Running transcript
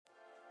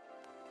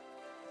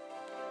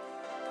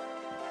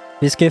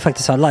Vi ska ju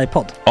faktiskt ha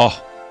livepodd. Ja,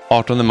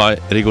 18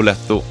 maj,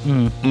 Rigoletto.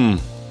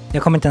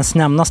 Jag kommer inte ens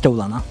nämna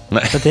stolarna.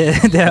 Nej. För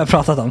det har jag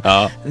pratat om.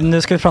 Ja.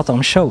 Nu ska vi prata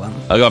om showen.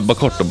 Ja, bara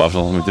kort då, bara för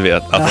de som inte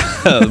vet.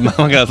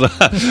 Man kan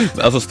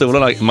alltså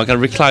stolarna, man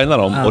kan reclina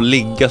dem och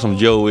ligga som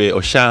Joey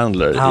och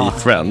Chandler i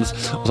Friends.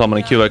 Och så har man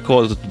en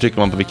QR-kod och så trycker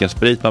man på vilken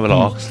sprit man vill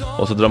ha.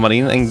 Och så drar man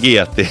in en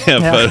GT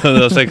för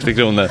 160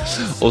 kronor.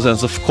 Och sen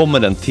så kommer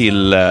den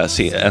till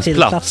ens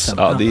plats.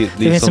 Ja, det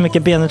finns så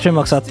mycket benutrymme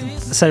också att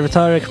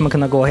servitörer kommer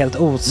kunna gå helt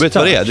ostört. Vet du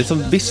vad det är? Det är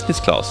som business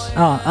class.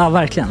 Ja,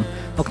 verkligen.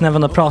 Och när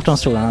man då pratar om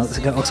stolarna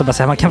så kan jag också bara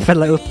säga att man kan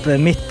fälla upp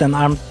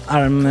mitten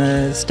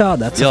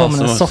armstödet så får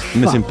man en soffa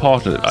med sin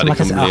partner. Ja, det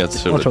kommer bli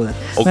helt otroligt.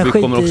 Och men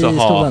vi kommer också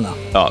stolarna.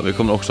 vi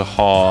kommer också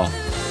ha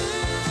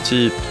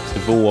typ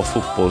 2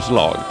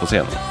 fotbollslag på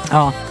scenen.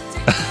 Ja.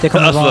 Det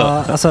kommer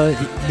vara, alltså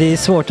det är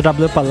svårt att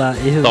rabbla upp alla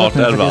i huvudet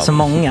nu för det är så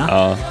många.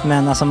 Ja.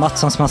 Men alltså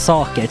Mattssons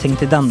massaker, tänk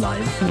till den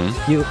live.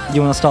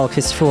 Jonas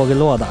Dahlqvists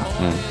frågelåda.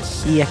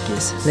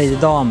 Ekis, Lady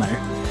Damer.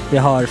 Vi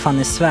har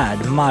Fanny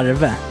Svärd,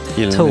 Marve,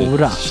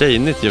 Tora.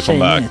 Tjejnytt gör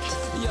comeback.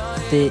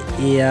 Det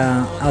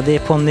är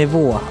på en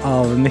nivå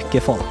av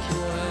mycket folk.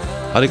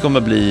 Ja, det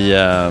kommer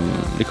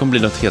bli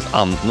något helt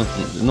annat.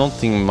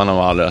 Någonting man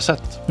har aldrig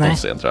sett på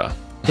scen, tror jag.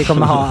 Vi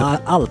kommer ha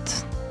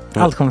allt.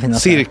 Allt kommer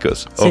finnas.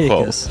 Cirkus.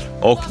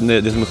 Och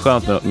det som är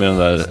skönt med de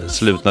där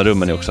slutna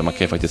rummen är också att man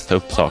kan ju faktiskt ta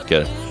upp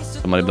saker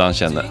som man ibland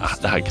känner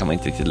det här kan man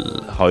inte riktigt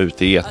ha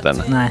ute i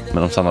etern. Nej.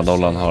 Men om Sanna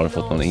Dollan har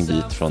fått någon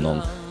invit från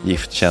någon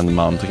giftkänd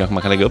man så kanske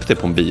man kan lägga upp det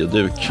på en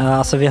bioduk. Ja,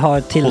 alltså vi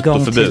har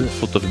tillgång till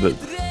fotoförbud.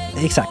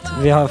 Exakt,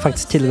 vi har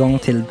faktiskt tillgång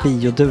till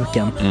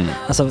bioduken.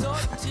 Alltså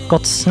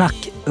gott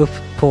snack upp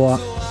på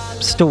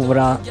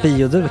stora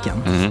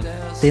bioduken.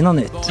 Det är något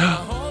nytt.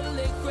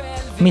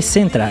 Missa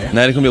inte det här.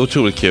 Nej, det kommer bli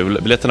otroligt kul.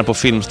 Biljetterna på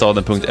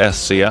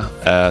filmstaden.se.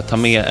 Ta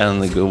med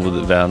en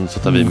god vän så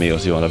tar vi med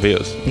oss Johan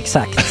Rabaeus.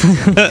 Exakt.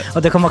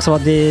 Och det kommer också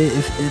vara det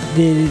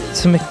är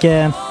så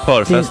mycket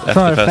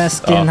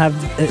förfest i den här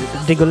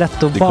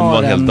Rigoletto-baren. Det kommer vara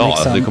en hel dag.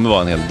 Liksom. Det kommer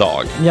vara en hel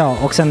dag. Ja,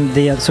 och sen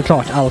det är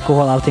såklart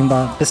alkohol, allting.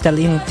 Bara beställ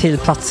in till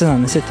platserna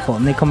ni sitter på.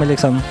 Ni kommer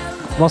liksom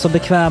vara så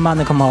bekväma,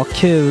 ni kommer ha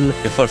kul.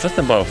 Är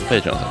förfesten bara för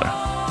Patreon eller?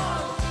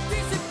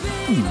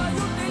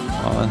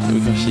 Ja,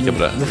 vi kan kika på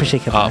det. Vi får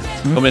kika på det.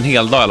 Det kommer en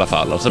hel dag i alla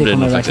fall. Och så blir det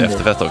någon slags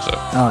efterfest också.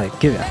 Ja,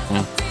 gud ja.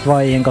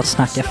 Vad är en gott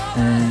snack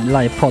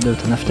livepodd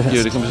utan efterfest?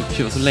 Gud, det kommer bli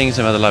kul. Så länge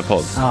sedan vi hade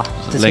livepodd. Ja,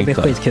 det ska bli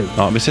skitkul.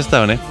 Ja, vi ses där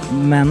hörni.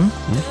 Men,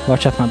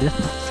 vart köper man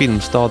biljetterna?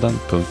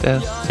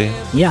 Filmstaden.se.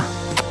 Ja,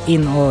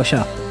 in och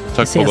köp.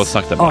 Tack på gott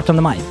snack där.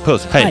 18 maj.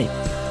 Puss, hej.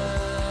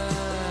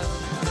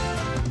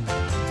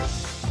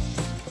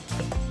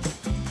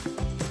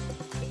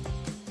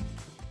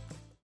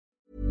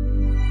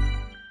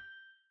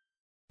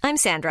 I'm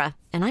Sandra,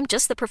 and I'm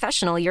just the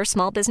professional your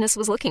small business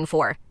was looking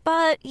for.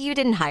 But you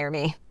didn't hire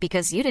me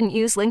because you didn't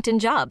use LinkedIn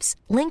Jobs.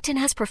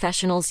 LinkedIn has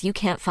professionals you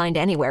can't find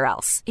anywhere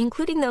else,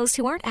 including those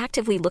who aren't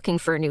actively looking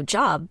for a new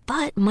job,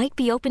 but might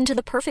be open to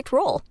the perfect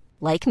role,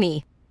 like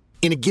me.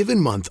 In a given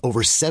month,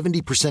 over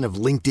 70% of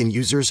LinkedIn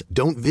users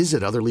don't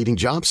visit other leading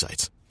job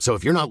sites. So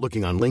if you're not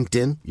looking on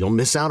LinkedIn, you'll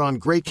miss out on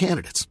great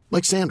candidates,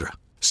 like Sandra.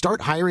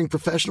 Start hiring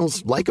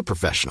professionals like a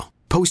professional.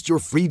 Post your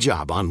free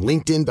job on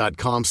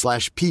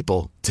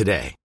linkedin.com/people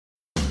today.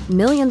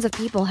 Millions of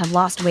people have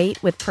lost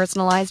weight with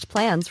personalized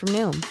plans from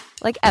Noom.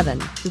 Like Evan,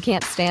 who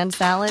can't stand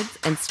salads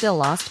and still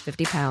lost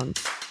 50 pounds.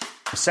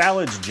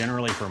 Salads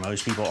generally for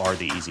most people are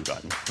the easy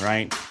button,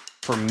 right?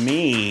 For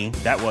me,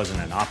 that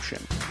wasn't an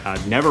option. I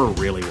never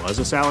really was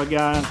a salad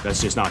guy.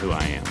 That's just not who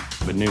I am.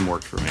 But Noom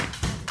worked for me.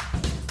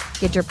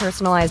 Get your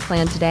personalized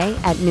plan today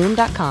at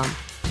Noom.com.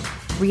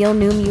 Real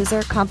Noom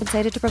user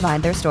compensated to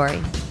provide their story.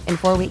 In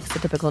 4 weeks, the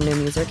typical Noom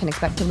user can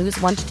expect to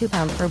lose 1 to 2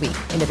 pounds per week.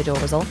 Individual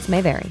results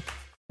may vary.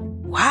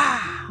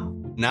 Wow.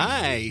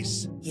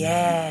 Nice.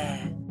 Yeah.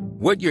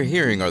 What you're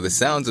hearing are the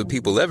sounds of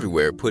people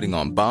everywhere putting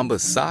on Bombas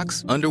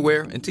socks,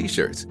 underwear, and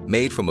T-shirts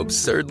made from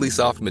absurdly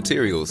soft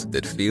materials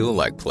that feel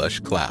like plush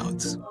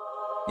clouds.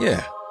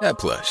 Yeah, that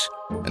plush.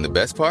 And the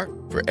best part?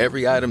 For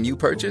every item you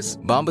purchase,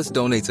 Bombas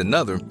donates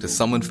another to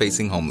someone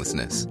facing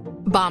homelessness.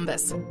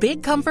 Bombas.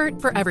 Big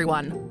comfort for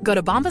everyone. Go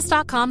to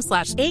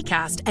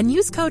bombas.com/ACAST and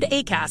use code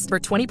ACAST for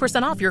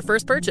 20% off your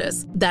first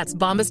purchase. That's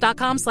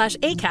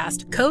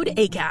bombas.com/ACAST. Code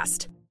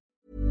ACAST.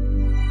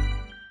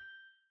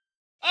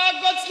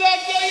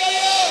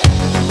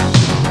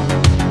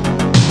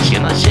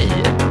 Tjena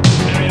tjejer.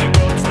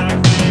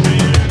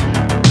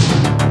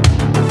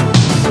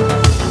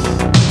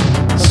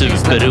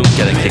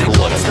 Superrunkaren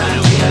Gregor.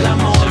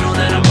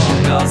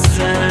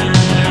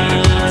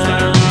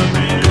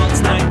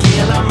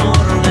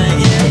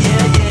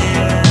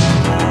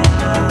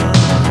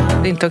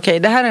 Det är inte okej.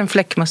 Det här är en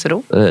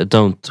fläckmussero.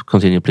 Don't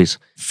continue please.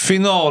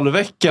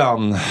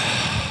 Finalveckan.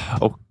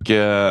 Och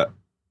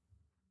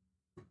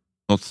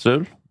något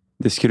strul.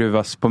 Det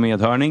skruvas på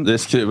medhörning. Det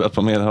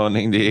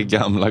är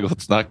gamla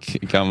Gott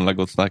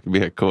Snack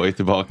BK är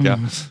tillbaka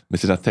med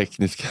sina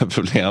tekniska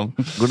problem.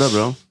 Går det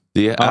bra?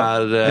 Det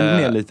är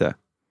ner lite.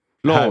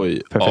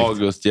 Ploy,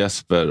 August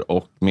Jesper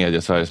och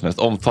Media Sveriges mest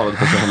omtalade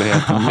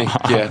personlighet,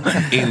 Micke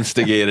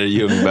Instigator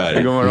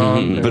Ljungberg.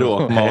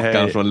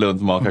 Bråkmakaren från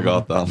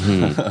Lundmakargatan.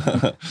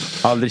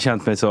 Aldrig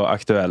känt mig så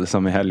aktuell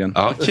som i helgen.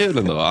 Ja, kul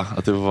ändå va?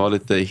 Att du var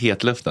lite i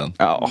hetluften.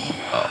 Ja,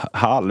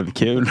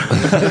 halvkul.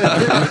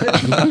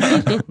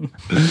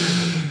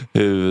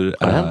 Hur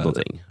har det hänt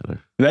någonting? Eller?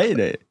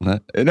 Nej.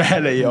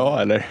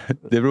 Eller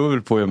det beror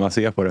väl på hur man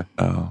ser på det.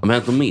 Har det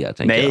hänt något mer?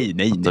 Nej.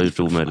 Du har gjort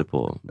omöjligt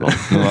på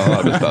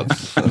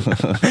arbetsplats.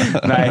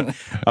 Nej,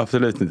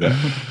 absolut inte.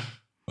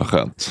 Vad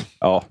skönt.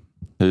 Ja.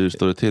 Hur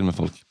står det till med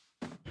folk?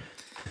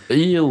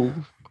 Jo.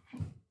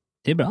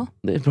 Det är bra.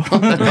 Det är bra.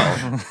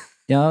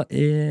 Jag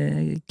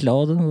är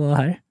glad att vara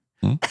här.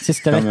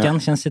 Sista veckan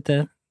känns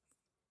lite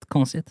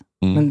konstigt.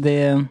 Men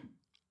det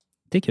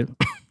är kul.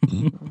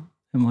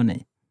 Hur mår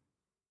ni?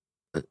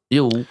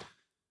 Jo.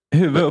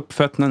 Huvud upp,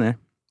 fötterna ner.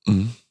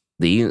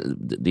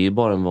 Det är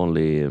bara en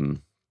vanlig...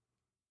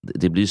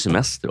 Det blir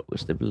semester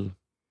också. Det blir...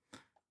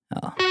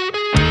 Ja.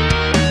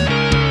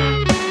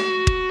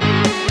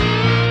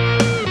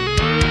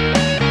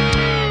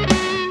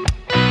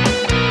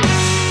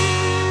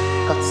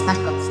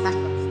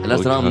 Jag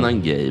läste en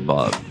annan grej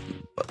bara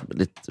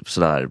lite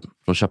sådär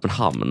från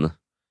Köpenhamn.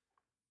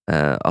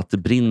 Att det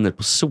brinner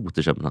på sot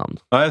i Köpenhamn.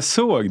 Ja, jag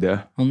såg det.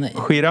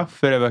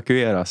 Giraffer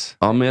evakueras.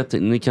 Ja, men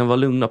ni kan vara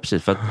lugna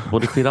precis. För att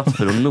både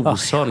giraffer och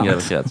noshörningar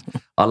evakuerats.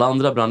 Alla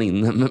andra brann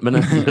in,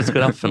 men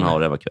giraffen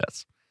har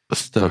evakuerats.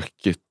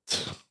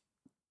 Stökigt.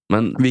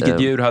 Men,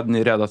 vilket djur hade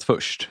ni räddat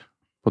först?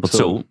 På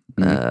zoo?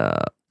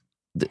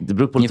 Det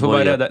beror på ni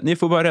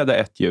får bara rädda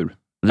ett djur.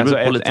 Det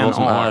beror på lite vad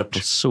som är på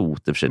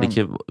sot i och för sig.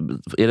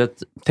 Är det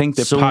ett tänk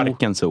dig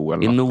parken zoo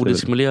eller i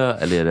nordisk miljö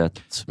eller är det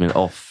ett mer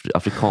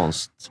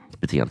afrikanskt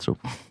beteende tro?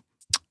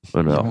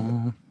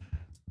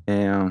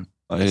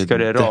 Ska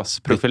det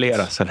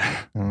rasprofileras eller?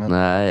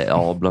 Nej,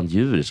 ja, bland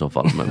djur i så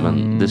fall.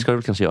 Men det ska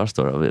det kanske göras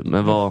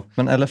då.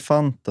 Men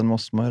elefanten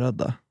måste man ju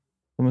rädda.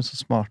 De är så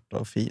smarta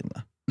och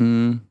fina.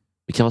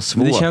 Det kan vara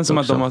svårt. Det känns som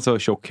också. att de har så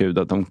tjock hud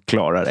att de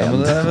klarar en.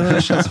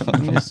 Det känns som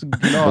att de är så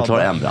glada. De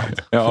klarar en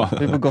brand. Ja.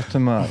 Det är på gott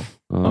humör.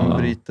 De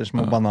bryter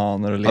små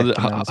bananer och leker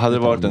med hade det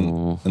varit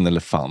en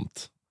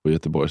elefant på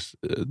Göteborgs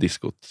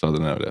diskot så hade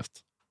den överlevt.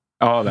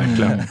 Ja,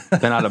 verkligen.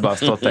 Den hade bara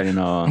stått där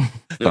inne och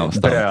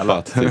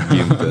brölat.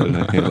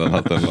 Hela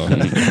natten.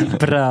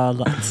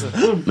 Brölat.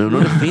 Men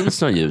om det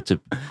finns några djur,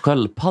 typ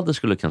sköldpaddor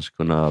skulle kanske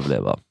kunna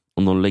överleva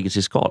om de lägger sig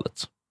i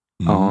skalet.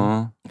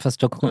 Ja. Fast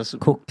då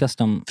kokas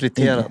de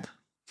friterad.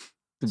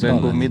 Det blir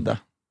en god middag.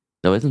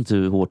 Jag vet inte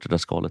hur hårt det där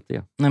skalet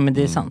är. Nej, men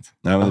det är sant.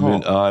 Nej, men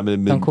det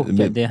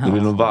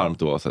blir nog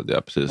varmt oavsett.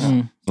 Ja, precis.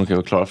 De kan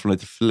vara klara från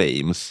lite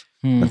flames.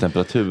 Men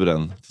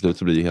temperaturen till slut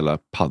så blir hela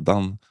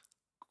paddan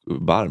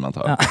varm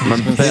antar jag. Men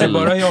det är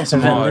bara jag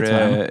som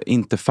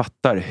inte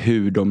fattar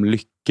hur de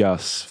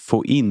lyckas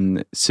få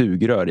in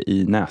sugrör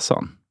i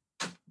näsan.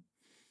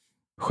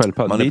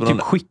 Sköldpaddor. Det är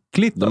typ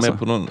skickligt. De är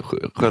på någon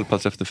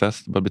sköldpadds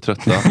efterfest. Börjar bli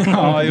trötta.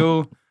 Ja,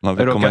 jo. Man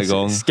vill komma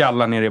igång.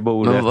 Skalla ner i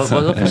bordet. Vad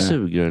för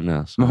sugrör i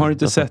näsan? Men har du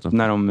inte sett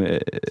när de...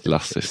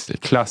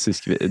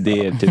 Klassisk.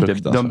 Det är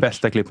typ de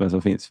bästa klippen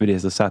som finns. För det är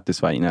så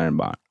satisfying när den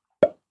bara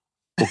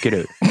åker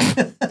ut.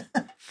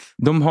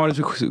 De har ett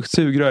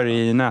sugrör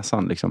i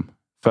näsan liksom.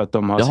 För att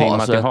de har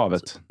simmat i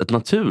havet. Ett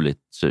naturligt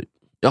sug.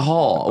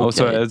 Jaha, okej. Och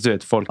så du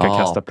vet, folk kan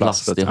kasta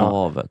plast i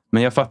havet.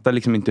 Men jag fattar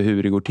liksom inte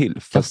hur det går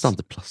till. Kasta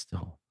inte plast i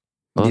havet.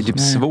 Det är typ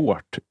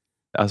svårt.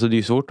 Alltså det är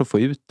ju svårt att få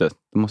ut det.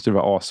 Det måste ju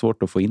vara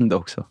svårt att få in det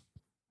också.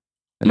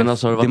 Men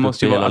alltså, det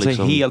måste ju vara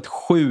liksom helt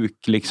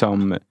sjuk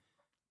liksom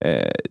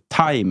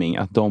timing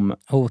att de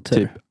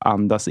typ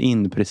andas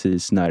in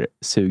precis när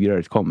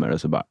sugröret kommer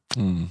och så bara...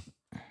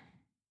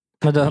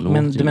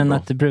 Men du menar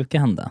att det brukar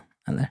hända?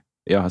 Eller?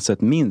 Jag har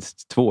sett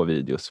minst 2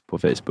 videos på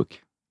Facebook.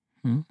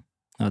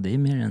 Ja, det är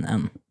mer än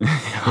en.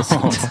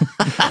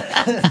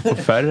 Och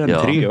färre än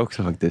 3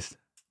 också faktiskt.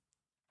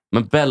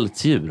 Men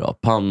bältdjur då?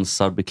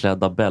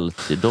 Pansarbeklädda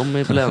bältdjur. De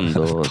är väl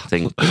ändå,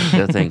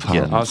 jag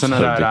tänker... Ja,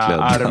 sådana där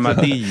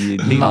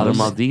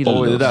armadillos.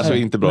 Oj, det där såg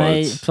inte bra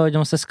ut. Nej, de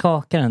måste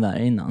skaka den där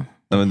innan.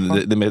 Nej,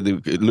 men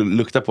det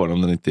luktar på den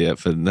om den inte är,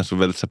 för den såg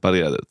väldigt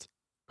separerad ut.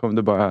 Kommer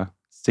du bara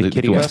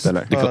sekret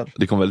eller?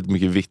 Det kom väldigt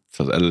mycket vitt,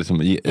 eller liksom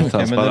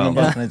transparent. Men det är nog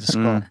bara att den inte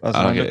skakar.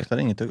 Alltså den luktar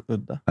inget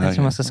udda. Jag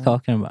tror man ska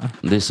skaka den bara.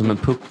 Det är som en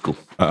pucko.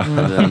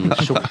 Eller en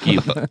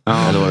tjockgiv.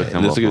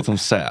 Det såg ut som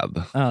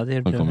säd. Ja, det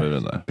är det. Kommer ur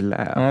den där.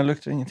 Ja, det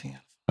luktar ingenting.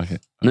 Okay.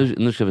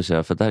 Nu ska vi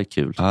se, för det här är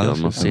kul.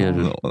 Man ser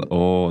hur...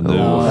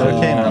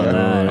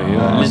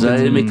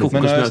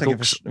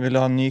 Vill du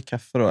ha en ny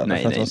kaffe då?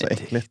 Nej,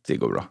 det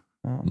går bra.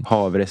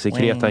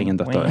 Havresekret har ingen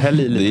data. Det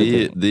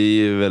är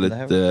ju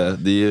väldigt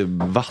det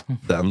är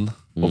vatten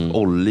och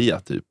olja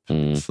typ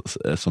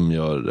som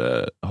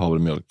gör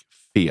havremjölk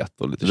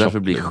fet och lite därför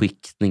blir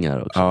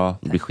skiktningar också. Ja.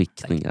 Det blir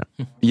skiktningar.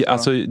 Ja,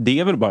 alltså det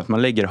är väl bara att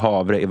man lägger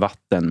havre i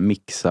vatten,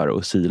 mixar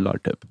och silar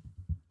typ.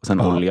 Och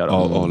sen olja då.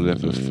 Ja, olja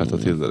för att fetta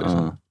till det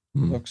liksom.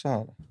 Också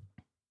havre.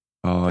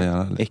 Ja,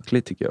 ja.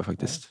 Äckligt tycker jag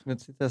faktiskt.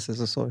 Jag sitter och ser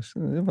så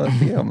sorgsen. Det är bara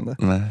det om det.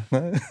 Nej.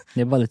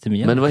 Det är bara lite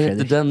mer. Men vad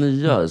heter den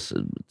nya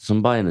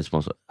som Bayern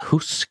sponsor?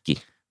 Husky.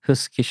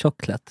 Husky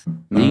choklad.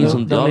 Det är ingen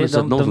som, jag har aldrig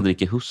sett någon som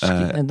dricker Husky.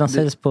 De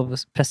säljs på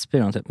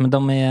Pressbyrån typ. Men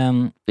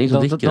de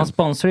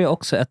sponsrar ju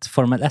också ett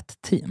Formel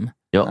 1-team.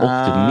 Ja,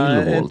 och typ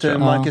Millwall. Inte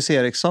Marcus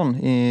Eriksson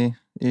i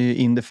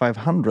Indy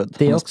 500.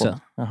 Det också.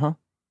 Jaha.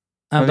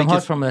 Ja, de har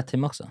ett Formel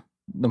 1-team också.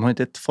 De har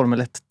inte ett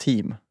Formel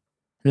 1-team.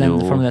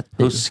 Jo,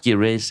 Husky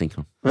Racing.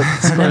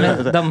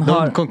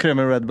 de konkurrerar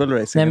med Red Bull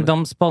Racing. Nej, men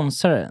de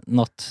sponsrar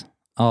något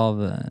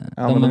av...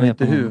 de är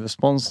inte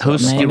huvudsponsor.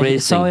 Husky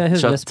Racing.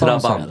 Kött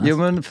Trabant. Jo,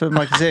 men för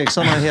Marcus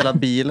Eriksson har hela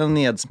bilen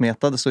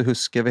nedsmetad så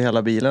Husky över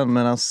hela bilen.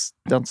 Men jag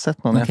har inte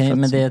sett någon F1.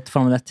 Men det är ett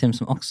Formel 1-team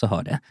som också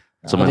har det.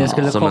 Och det jag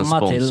skulle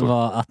komma till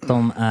var att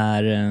de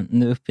är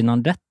nu uppe i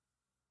någon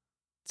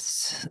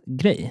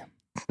rättsgrej.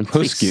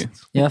 Husky?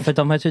 Ja, för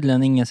de har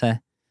tydligen ingen så här...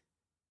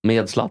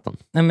 Med Zlatan?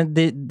 Nej, men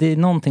det är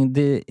någonting.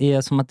 Det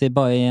är som att det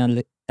bara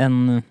är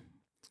en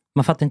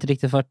man fattar inte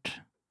riktigt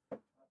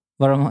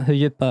hur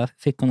djupa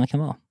fickorna kan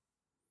vara.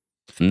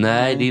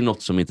 Nej, det är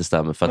något som inte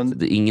stämmer. För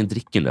att ingen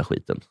dricker den där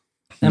skiten.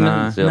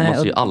 Nej. Så jag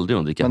måste ju aldrig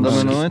någon dricka. Men de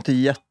är nog inte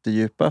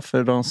jättedjupa.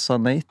 För de sa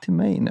nej till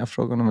mig när jag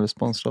frågade om de ville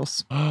sponsra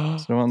oss.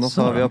 Så de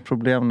sa vi har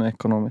problem nu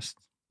ekonomiskt.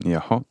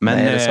 Jaha,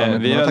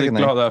 men vi är väldigt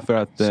glada för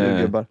att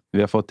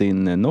vi har fått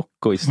in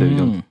Nocco i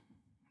studion.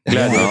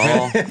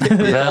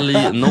 Välj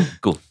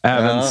Nocco.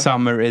 Även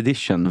Summer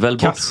Edition. Välj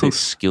bort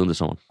Husky under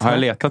sommaren. Har jag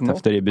letat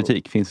efter i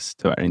butik. Finns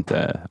tyvärr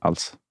inte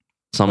alls.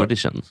 Summer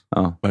Edition?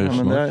 Ja.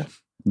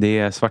 Det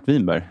är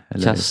svartvinbär.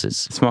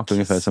 Cassis. Smakar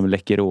ungefär som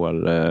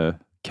Läkerol.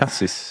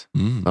 Cassis.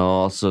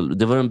 Ja, så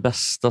det var den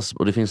bästa.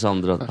 Och det finns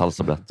andra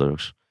halstabletter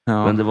också.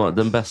 Ja. Men det var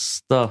den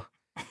bästa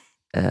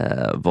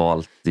var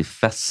alltid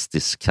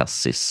Festis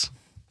Cassis.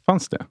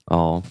 Fanns det?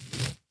 Ja.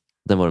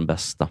 Det var den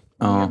bästa.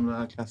 Ja.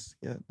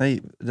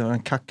 Nej, det var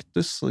en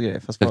kaktus och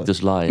grejer.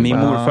 Kaktus lime. Min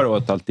morfar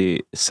åt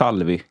alltid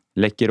salvi.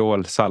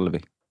 Läkerol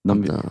salvi.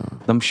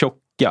 De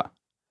tjocka.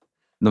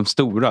 De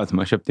stora som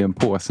man köpte i en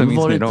påse.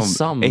 Var det inte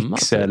samma?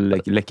 XL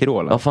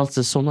Läkerol. Ja, fanns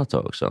det sådana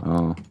tag också?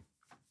 Ja.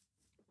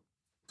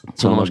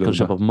 Sådana man skulle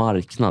köpa på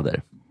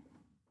marknader.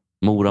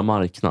 Mora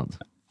marknad.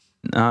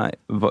 Nej,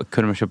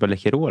 kunde man köpa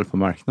Läkerol på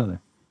marknader?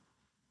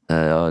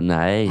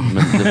 Nej,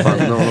 men det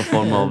fanns någon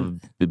form av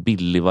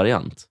billig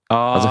variant.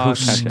 Alltså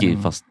Husky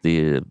fast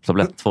i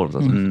tablettform. Alltså.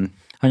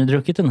 Har ni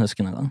druckit en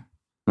Husky någon gång?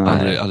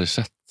 Aldrig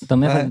sett.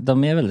 De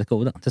är väldigt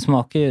goda. Det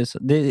smakar ju så.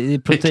 Det är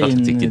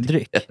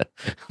proteindryck.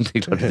 Det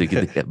är klart du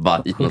tycker det är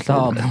bajs.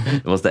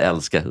 Du måste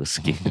älska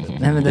Husky.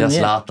 Nej, det har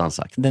Zlatan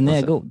sagt. Den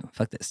är god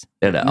faktiskt.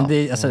 Är det? Men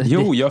det, alltså,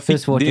 jo,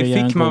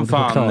 det fick man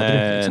fan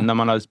liksom. när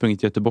man hade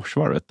sprungit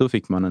Göteborgsvarvet. Då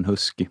fick man en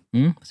Husky.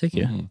 Tycker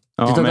du?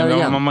 Ja,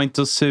 men man var inte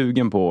så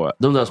sugen på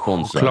de där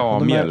sponsrar.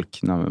 Klarmjölk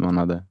när man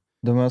hade.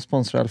 De har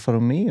sponsrat Alfa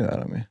Romeo är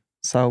de i.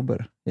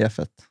 Sauber i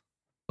F1.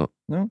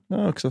 Ja, jag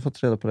har också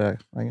fått reda på det här.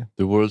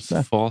 The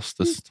world's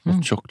fastest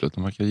hot chocolate.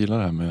 Man kan gilla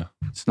det här med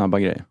snabba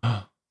grejer.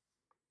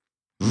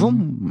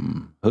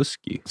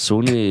 Husky.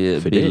 Såg ni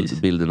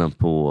bilderna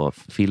på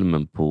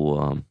filmen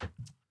på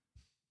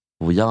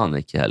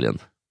Janek i helgen?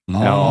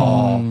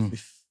 Ja.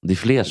 Det är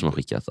fler som har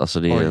skickat. Alltså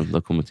det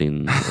har kommit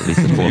in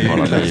lite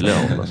påtala möjliga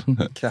om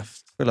det.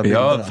 Kraftfulla bilder.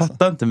 Jag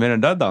fattar inte med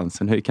den där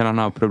dansen. Hur kan han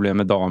ha problem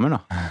med damerna?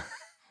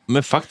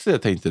 Men faktiskt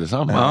jag tänkte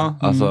detsamma. Ja.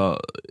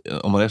 Alltså,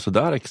 om man är så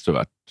där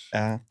extrovert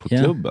på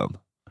klubben.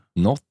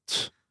 Något.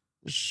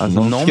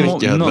 Alltså, någon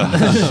borde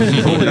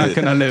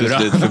kunna lura.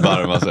 Till slut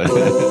förbarma sig.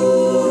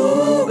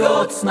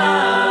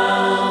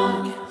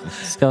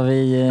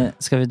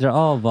 Ska vi dra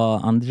av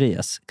vad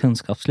Andreas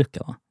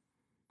kunskapslucka var?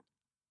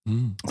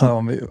 Ja,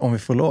 om vi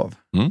får lov.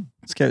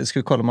 Ska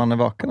vi kolla om han är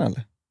vaken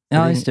eller?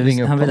 Ja, just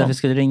det. Han ville att vi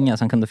skulle ringa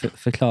så han kunde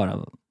förklara.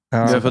 Vi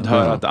har fått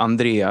höra att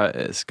Andrea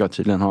ska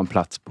tydligen ha en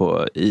plats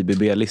på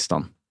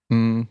IBB-listan.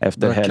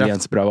 Efter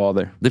helgens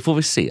bravader. Det får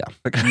vi se.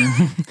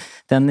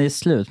 Den är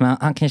slut, men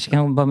han kanske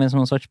kan vara med som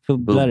någon sorts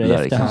bubblare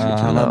efter.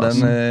 Han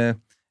hade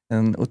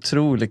en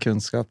otrolig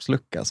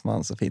kunskapslucka som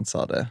han så fint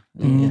sa det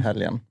i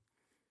helgen.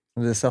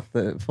 Det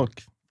satte,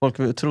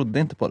 folk trodde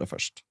inte på det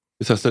först.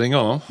 Vi testar ringa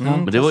honom.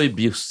 Men det var ju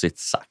bjussigt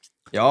sagt.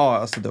 Ja,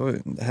 alltså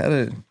det här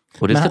är...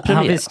 Och det ska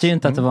han visste ju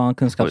inte att det var en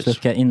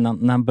kunskapslucka innan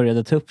när han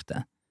började ta upp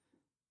det.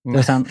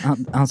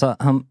 Han sa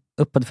han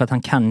uppade för att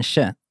han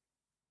kanske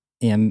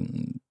är en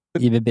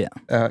IBB.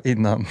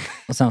 Innan.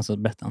 Och sen så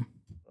berättade han.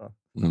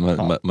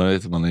 Man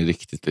vet att man är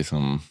riktigt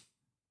liksom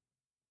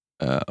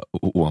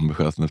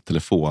oambitiös när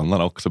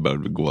telefonerna också börjar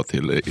gå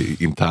till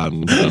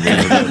intern. Tjena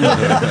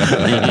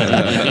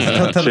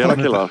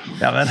killar.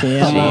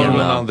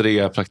 Tjena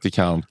Andrea,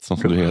 praktikant som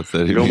du heter.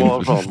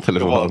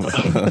 Telefon.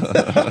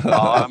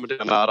 Ja, men det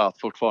är nära att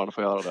fortfarande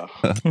få göra det.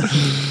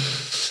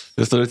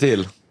 Hur står det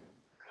till?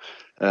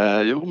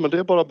 Jo, men det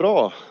är bara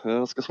bra.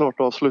 Jag ska snart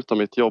avsluta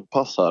mitt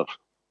jobbpass här.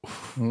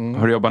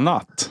 Har du jobbat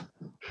natt?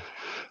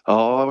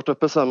 Ja, jag har varit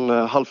uppe sedan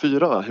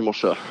 3:30 i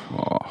morse.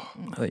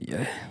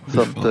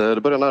 Så att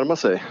det börjar närma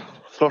sig.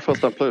 Snart får jag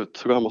stämpla ut.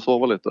 Så gå hem och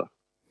sova lite.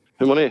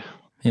 Hur mår ni?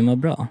 Vi mår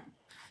bra.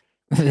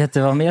 Vet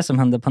du vad mer som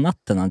hände på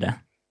natten, André?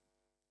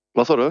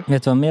 Vad sa du?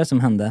 Vet du vad mer som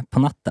hände på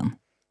natten?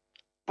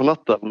 På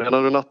natten?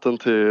 Menar du natten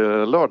till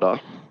lördag?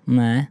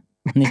 Nej,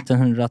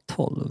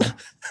 1912.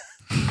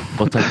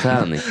 På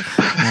Titanic.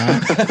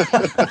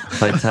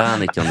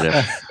 Titanic, André.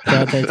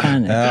 Ja,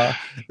 Titanic. Ja.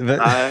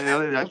 Nej,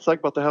 jag är inte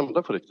säker på att det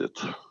hände på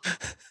riktigt.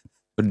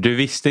 Du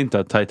visste inte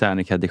att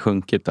Titanic hade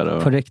sjunkit?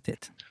 Eller? På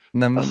riktigt?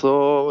 Nej, men...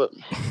 Alltså,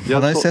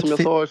 som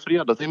jag sa i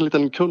fredags, det är en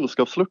liten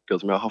kunskapslucka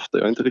som jag har haft.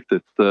 Jag har inte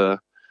riktigt...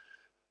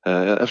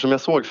 eftersom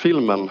jag såg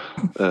filmen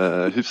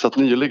hyfsat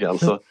nyligen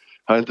så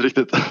har jag inte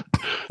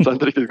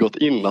riktigt gått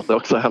in att det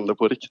också hände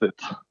på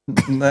riktigt.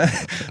 Nej,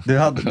 du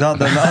hade en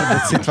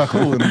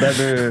arbetssituation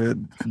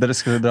där du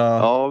skulle dra...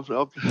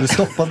 Ja, du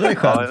stoppade dig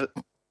själv.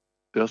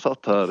 Ja, jag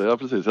satt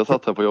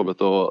här på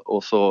jobbet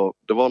och så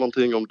det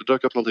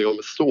dök upp någonting om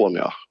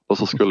Estonia och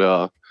så skulle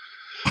jag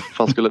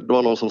det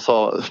var någon som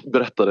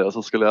berättade och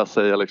så skulle jag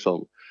säga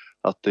liksom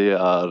att det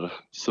är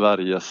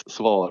Sveriges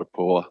svar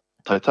på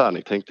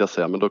Titanic, tänkte jag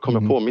säga, men då kom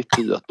jag på mitt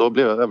i att då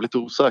blev jag väldigt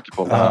osäker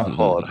på om det här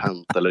har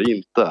hänt eller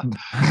inte.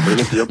 Jag vill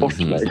inte göra bort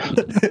mig.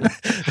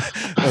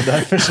 Och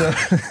därför så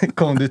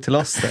kom du till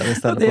oss där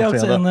istället på fredag. Det är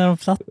också en av de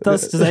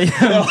plattaste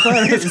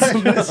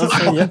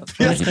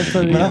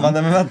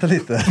men vänta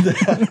lite.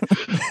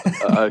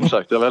 Ja,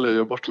 exakt, jag väljer att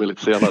göra bort mig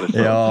lite senare.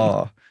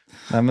 Ja,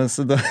 nej, men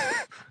så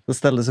då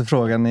ställde sig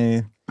frågan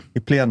i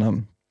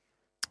plenum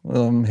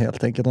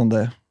helt enkelt om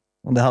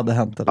det hade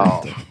hänt eller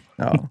inte.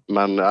 Ja.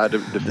 Men det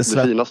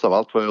finaste av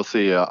allt var att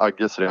se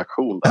Agges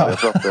reaktion där.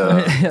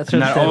 Jag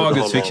tror att när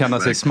August fick känna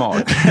sig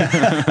smart.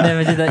 Nej,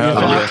 men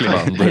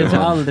jag har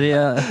aldrig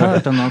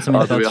hört om någon som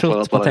inte har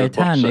trott på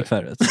Titanic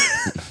förut.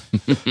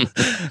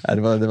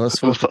 Det var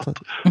svårt.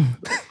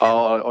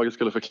 Ja, August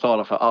skulle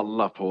förklara för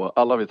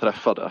alla vi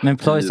träffade. Men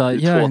Ploy sa,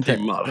 gör 2 inte.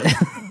 timmar.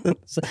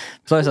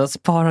 Ploy sa,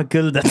 spara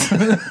guldet.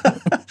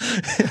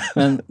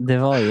 Men det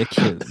var ju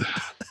kul.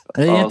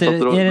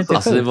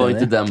 Det var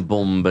inte den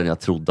bomben jag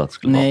trodde att det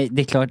skulle vara. Nej,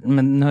 det är klart,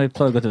 men nu har ju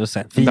Ploy gått ut och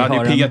sagt det hade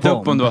ju piggat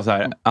upp om du var så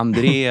här: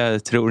 André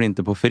tror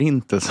inte på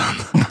förintelsen.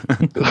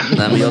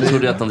 Nej, men jag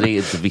trodde att André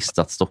inte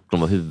visste att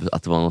Stockholm var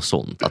att det var något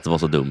sånt, att det var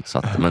så dumt så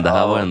att, men det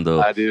här var ändå...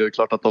 Nej, det är ju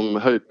klart att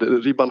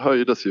ribban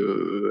höjdes ju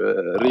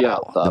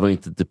rejält där. Det var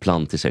inte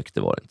Duplantis högt,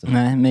 det var det inte.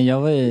 Nej, men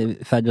jag var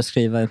ju färdig att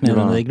skriva ett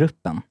meddelande i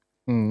gruppen.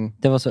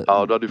 Det var så...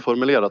 Ja, du hade ju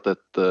formulerat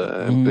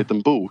en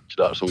liten bok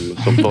där som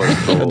Ploy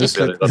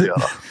radera.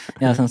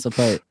 Ja, sen så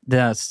Ploy, det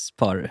här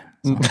sparar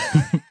du.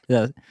 Det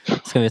där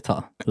ska vi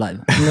ta live.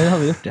 Nu har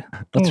vi gjort det.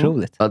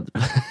 Otroligt.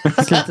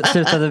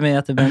 Slutade med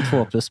att det blev en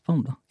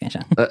 2+-bomb då,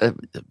 kanske.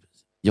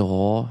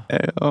 Ja.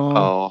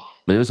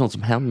 Men det är väl sånt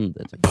som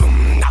händer.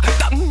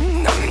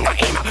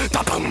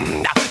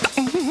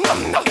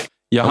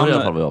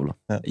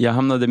 Jag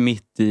hamnade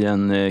mitt i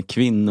en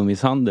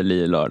kvinnomisshandel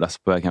i lördags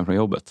på väg hem från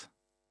jobbet.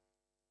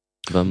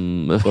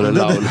 Var det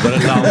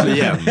Laul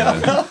igen?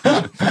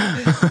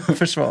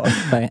 Försvar.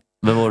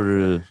 Vem var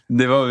du?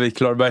 Det var vid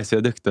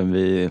Klarbergsviadukten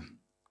vid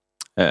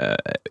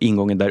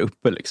ingången där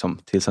uppe liksom,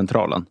 till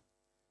centralen.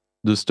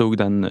 Då stod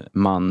den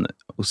man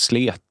och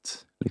slet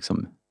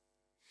liksom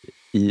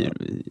i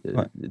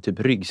typ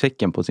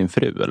ryggsäcken på sin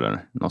fru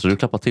eller något. Så du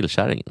klappade till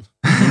kärringen?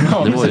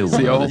 Ja, det var ju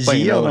så jag hoppade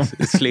in och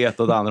slet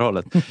åt andra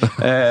hållet.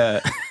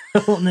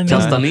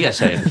 Kasta ner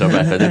sig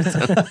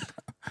Klarbergsviadukten.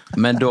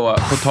 Men då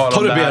på tal om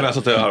tar du benen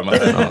så tar jag armarna.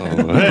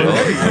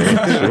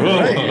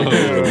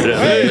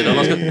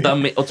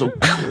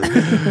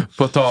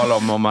 På tal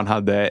om man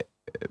hade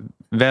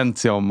vänt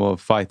sig om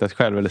och fightat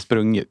själv eller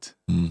sprungit.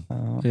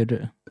 Hur är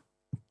du?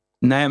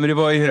 Nej, men det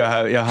var ju det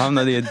här. Jag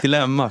hamnade i ett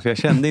dilemma för jag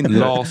kände inte...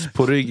 Las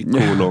på rygg,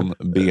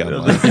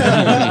 ben.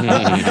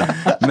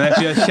 Nej,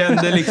 för jag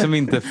kände liksom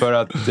inte för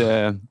att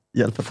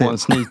få en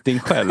snyting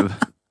själv.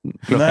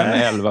 Klockan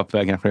 11 på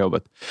vägen från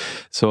jobbet.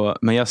 Så,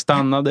 men jag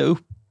stannade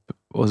upp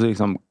och så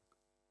liksom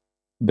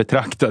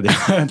betraktade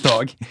jag ett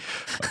tag.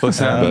 Och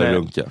sen började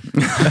runka.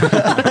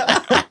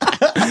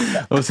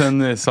 Och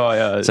sen sa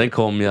jag... Sen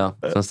kom jag,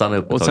 sen stannade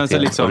jag upp och sen så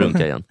liksom och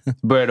runka igen.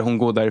 Började hon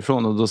gå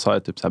därifrån och då sa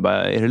jag typ så här,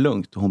 bara, är det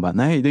lugnt? Och hon bara,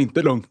 nej det är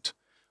inte lugnt.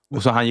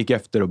 Och så han gick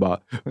efter och bara,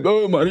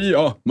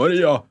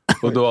 Maria.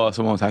 Och då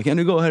så var hon så här, kan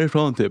du gå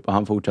härifrån typ? Och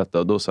han fortsatte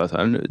och då sa jag så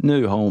här,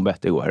 nu har hon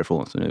bett dig gå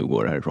härifrån så nu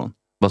går det härifrån.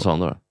 Vad sa han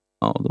då?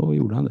 Ja, då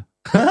gjorde han det.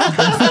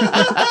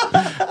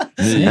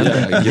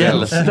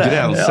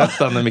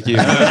 Gränssättande Micke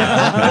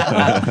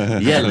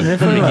Ljungberg. Hjälp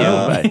för Micke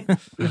Ljungberg.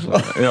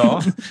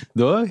 Ja,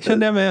 då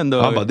kände jag mig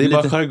ändå... Han bara, det är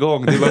bara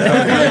jargong.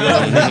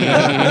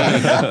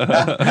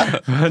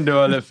 Men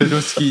för då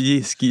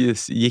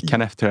gick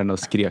han efter henne och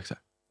skrek så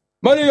här.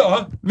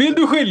 Maria, vill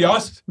du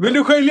skiljas? Vill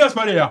du skiljas,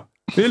 Maria?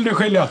 Vill du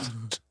skiljas?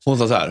 Hon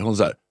sa så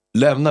här,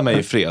 lämna mig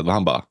i fred. Och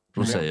han bara...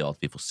 Då säger jag att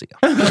vi får se.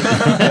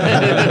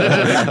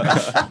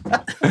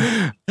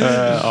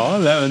 Ja,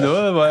 men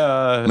då var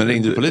jag... Men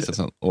ringde du polisen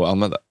sen och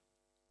anmälde?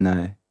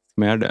 Nej,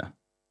 men jag det.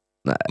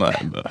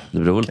 Nej, det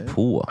beror väl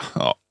på.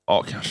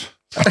 Ja, kanske.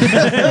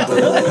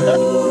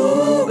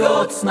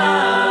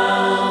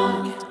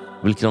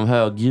 Vilken av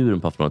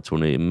högdjuren på Aftonbladet tror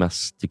ni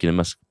tycker ni är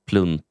mest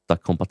plunta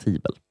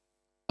kompatibel?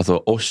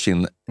 Alltså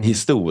Oshin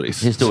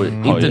historiskt.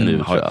 Inte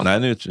nu tror jag. Nej,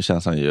 nu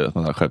känns han ju att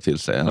man har skärpt till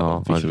sig.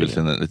 Ja, fick väl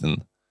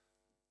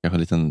en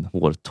liten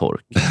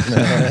hårtork.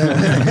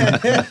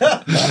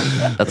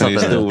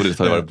 Historiskt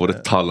har det varit både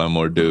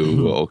Tullamore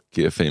Dew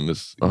och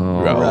Famous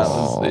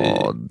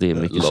Grouse det är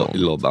mycket sånt. I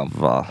lådan.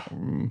 Va?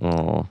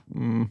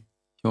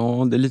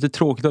 Ja, det är lite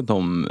tråkigt att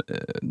de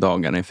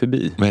dagarna är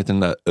förbi. Vad heter den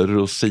där?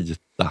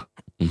 Rosita.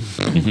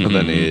 Den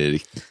är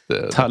riktigt...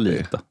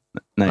 Talita.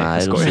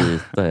 Nej,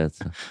 Rosita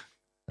heter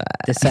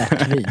det är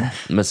säkert.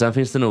 Men sen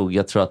finns det nog,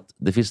 jag tror att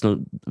det finns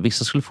nog,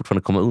 vissa skulle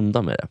fortfarande komma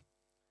undan med det.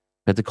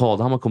 Peter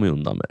Kadhammar kommer ju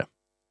undan med det.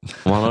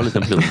 Om han har en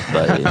liten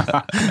plumpa i...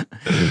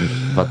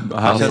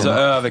 Han känns så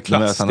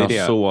överklass. Han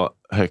har så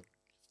hög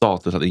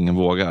status att ingen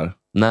vågar.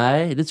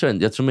 Nej, det tror jag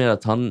inte. Jag tror mer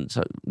att han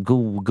är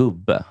god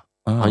gubbe.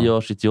 Han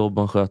gör sitt jobb,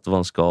 han sköter vad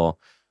han ska.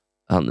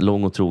 Han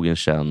lång och trogen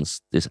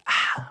tjänst. Det är så,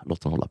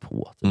 låt han hålla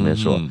på. Mer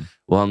så.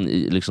 Och han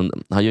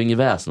gör ingen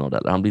väsen av det.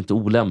 Eller? Han blir inte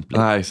olämplig.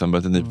 Nej, så han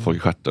börjar inte nypa folk i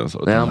stjärten.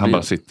 Han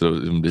bara sitter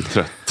och blir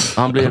trött.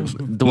 Han blir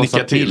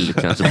dåsad till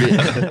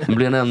kanske. Han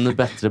blir en ännu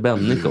bättre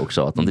bännika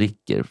också. Att han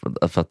dricker.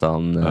 För att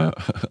han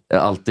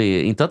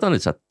alltid... Inte att han är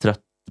så här trött.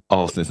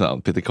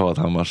 Avsnittsnamn. Peter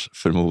Kadhammars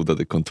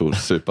förmodade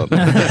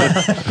kontorssupande.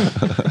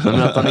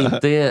 Men att han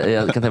inte är...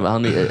 Jag kan tänka,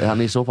 han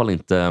är i så fall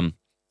inte...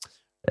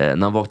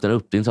 När han vaknar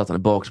upp, det är inte så att han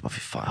är bak så bara, fy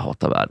fan, jag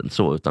hatar världen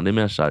så, utan det är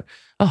mer så här,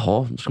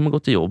 jaha, nu ska man gå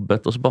till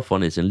jobbet och så bara får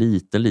han i sig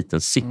en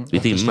liten sipp i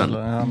timmen.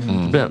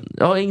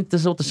 Ja, inte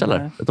så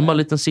återställare. Utan bara en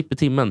liten sipp i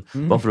timmen,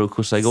 bara för att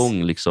skjutsa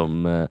igång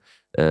liksom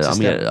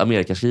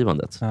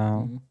Amerikaskrivandet.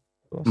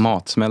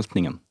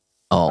 Matsmältningen.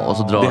 Ja, och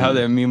så drar det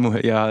hade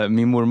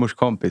min mormors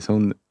kompis,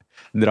 hon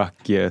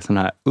drack sån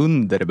här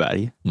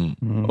Underberg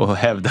och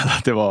hävdade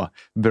att det var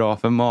bra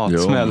för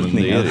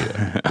matsmältningen.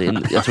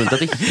 Jag tror inte att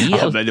det är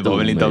helt men det var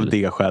väl inte av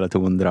det skälet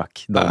hon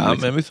drack.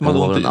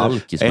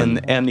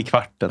 En i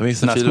kvarten. Jag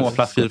minns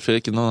att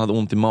Fredrik, någon hade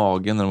ont i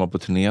magen när de var på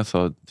turné,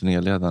 så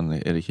turnéledaren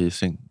Erik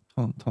Hising,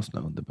 ta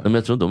såna Underberg. Men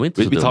jag tror de är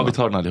inte så dumma. Vi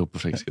tar den allihop på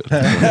skull.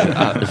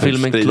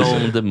 Filmen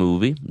Clone the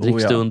Movie,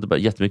 dricks det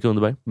Underberg, jättemycket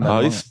Underberg.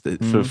 Ja, just det,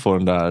 för att få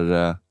den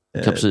där...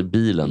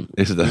 Kapsylbilen.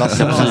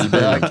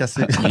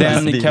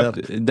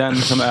 Den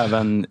som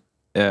även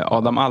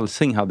Adam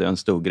Alsing hade en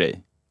stor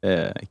grej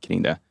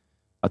kring det.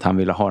 Att han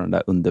ville ha den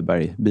där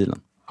Underberg-bilen.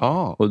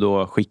 Och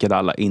då skickade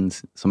alla in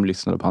som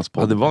lyssnade på hans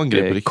podd. Det var en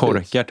grej på riktigt.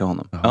 Korkar till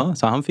honom. Ja,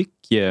 så han fick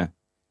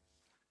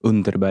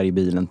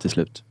Underberg-bilen till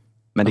slut.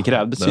 Men det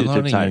krävdes ju typ så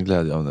här. Ingen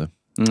glädje av det.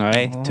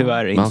 Nej,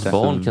 tyvärr inte. Hans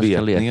barn kanske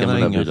kan leka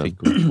med den bilen.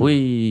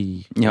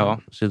 Oj! Ja.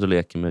 Sitter och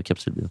leker med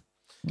kapsylbilen.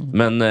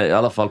 Men i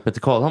alla fall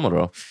Peter Kadhammar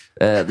då.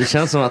 Det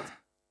känns som att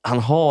han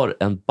har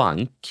en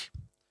bank.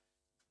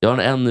 Gör han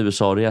en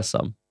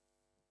USA-resa,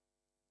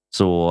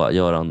 så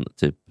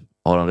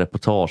har han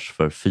reportage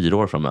för 4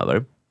 år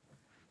framöver.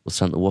 Och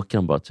sen åker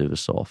han bara till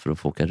USA för att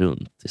få åka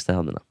runt i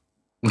städerna.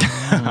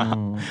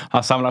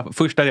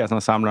 Första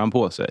resan samlar han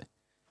på sig.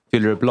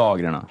 Fyller upp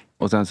lagren.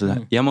 Och sen så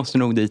jag måste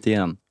nog dit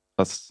igen.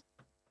 Fast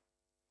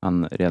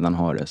han redan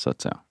har det, så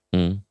att säga.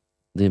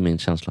 Det är min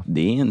känsla.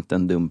 Det är inte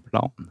en dum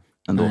plan.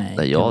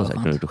 Nej, jag har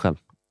säkert gjort det själv.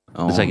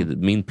 Ja. Det är säkert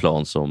min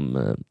plan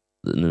som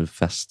nu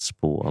fästs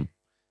på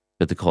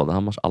Peter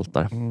Kadhammars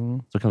altare.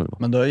 Så kan det vara.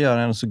 Men då gör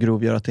han så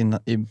grovgörat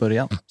i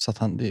början. Så att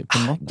han, det är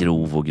på något.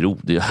 Grov.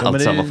 Det är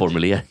allt samma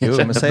formulering. Jo,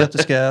 men säg att du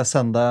ska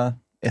sända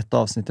ett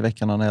avsnitt i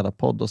veckan av en jävla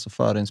podd och så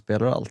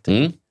förinspelar du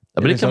allting.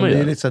 Ja, men det kan man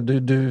göra. Så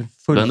du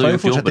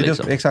fullför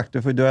liksom. Exakt,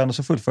 du har ändå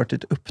så fullfört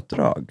ditt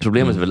uppdrag.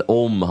 Problemet är väl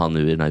om han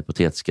nu i den här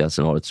hypotetiska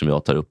scenariot som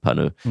jag tar upp här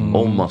nu,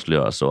 om man skulle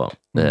göra så,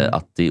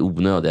 att det är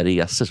onödiga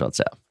resor så att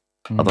säga.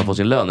 Att han får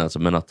sin lön alltså,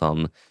 men att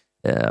han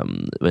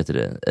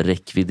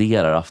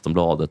rekviderar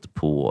Aftonbladet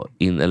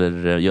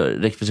eller gör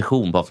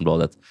rekvisition på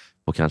Aftonbladet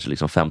på kanske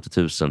liksom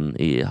 50 000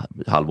 i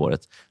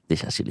halvåret. Det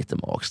känns ju lite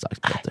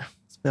magstarkt, Peter.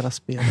 Spela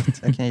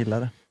spelet, jag kan gilla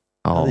det.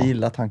 Ja. Jag hade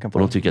gillat tanken på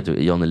det. Och de tycker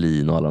att Jan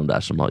Elin och alla de där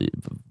som har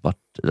varit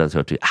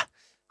redaktör tycker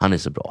han är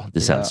så bra,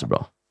 det säljs så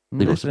bra.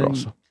 Det går så bra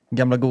så.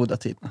 Gamla goda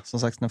tiden. Som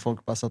sagt, när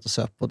folk bara satt och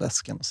söp på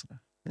desken och sådär.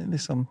 Det är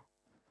liksom...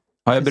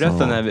 Ja, jag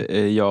berättade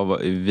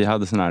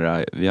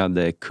när vi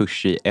hade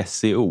kurs i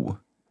SEO.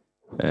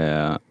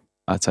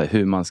 Att så här,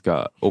 hur man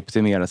ska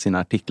optimera sina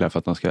artiklar för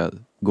att de ska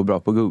gå bra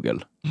på Google.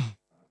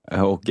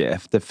 Och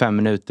efter 5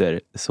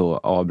 minuter så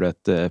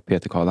avbröt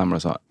Peter Kadhammar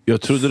och sa: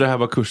 jag trodde det här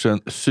var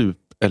kursen sup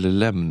eller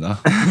lämna.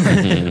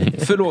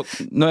 Förlåt,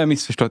 nu har jag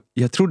missförstått.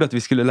 Jag trodde att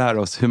vi skulle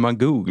lära oss hur man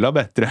googlar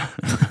bättre.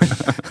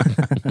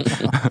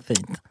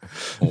 Fint.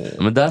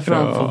 Men därför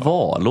han får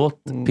vara.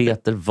 Låt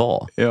Peter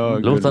vara. Ja,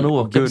 låt han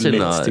åka på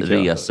sina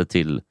resor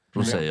till...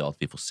 Då säger jag att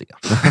vi får se.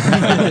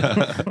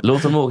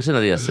 Låt han åka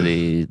sina resor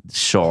i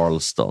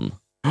Charleston.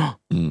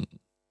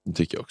 Det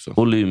tycker jag också.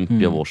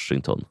 Olympia,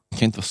 Washington. Det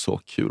kan inte vara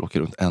så kul att åka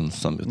runt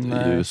ensam i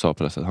USA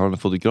på det sättet. Har han en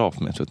fotograf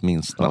med sig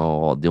minst?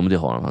 Ja, men det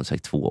har han. Han har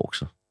säkert 2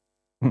 också.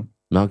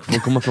 Men han får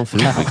komma från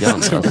frugan.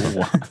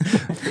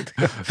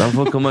 Han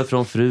får komma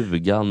från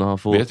frugan. Och han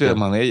får vet du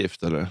om han är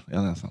gift eller? Är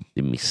han ensam?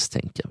 Det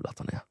misstänker jag väl att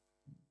han är.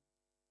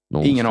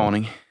 Ingen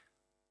aning.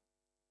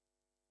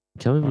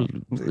 kan vi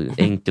väl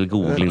enkel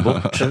googling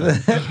bort.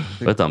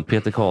 Vad heter han?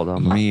 Peter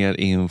Kadhammar.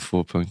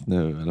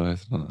 Merinfo.nu eller vad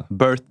heter han?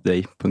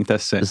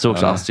 Birthday.se. Det står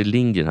också Astrid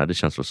Lindgren här. Det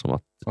känns som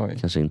att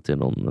kanske inte är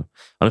någon...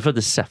 Han är född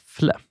i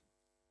Säffle.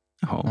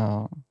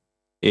 Jaha.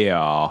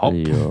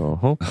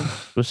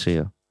 Får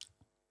se.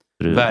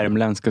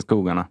 Värmländska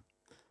skogarna.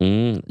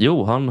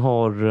 Jo, han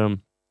har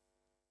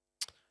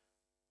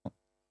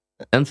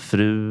en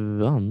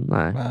fru.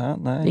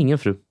 Nej. Ingen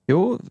fru.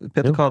 Jo,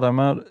 Peter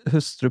Kadhammar,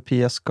 hustru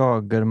Pia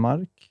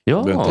Skagermark.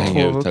 Ja. Du behöver inte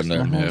hänga ut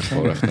henne med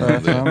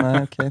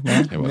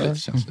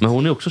Men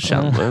hon är också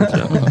känd.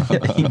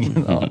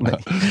 Ingen aning.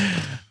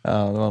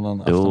 Ja, det var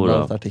någon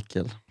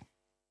Aftonbladet-artikel.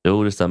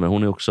 Jo, det stämmer.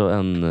 Hon är också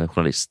en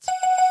journalist.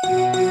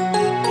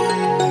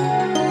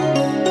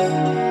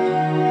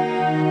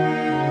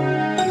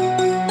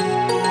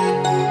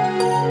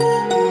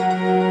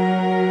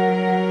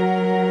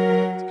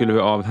 Skulle vi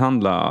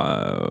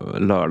avhandla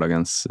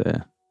lördagens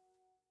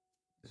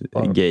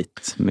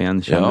gate med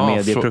en känd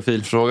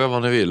medieprofil? Fråga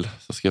vad ni vill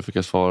så ska jag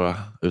försöka svara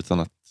utan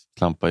att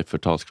klampa i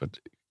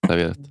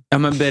förtalskvarteret. Ja,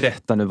 men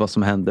berätta nu vad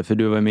som hände, för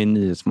du var med i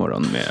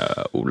Nyhetsmorgon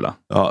med Ola.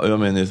 Ja, jag var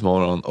med i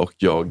Nyhetsmorgon och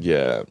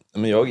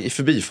jag i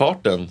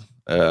förbifarten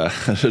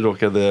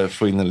råkade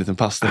få in en liten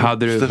passning.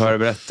 Hade du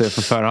förberett det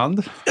på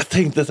förhand? Jag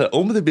tänkte så här,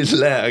 om det blir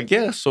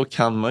läge så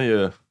kan man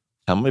ju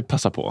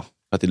passa på.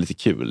 Att det är lite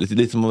kul.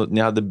 Lite som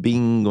ni hade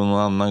bingo någon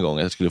annan gång.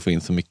 Jag skulle få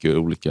in så mycket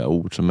olika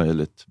ord som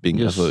möjligt.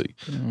 Bingo, alltså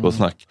och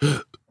snack.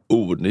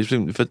 Ord. Det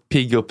är för att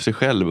pigga upp sig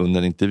själv under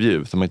en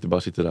intervju. Så man inte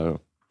bara sitter där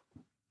och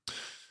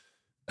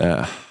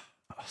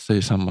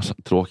säger samma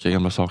tråkiga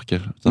gamla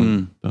saker.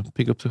 Utan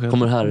pigga upp sig själv.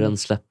 Kommer herren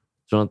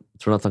tror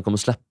du att han kommer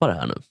släppa det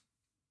här nu?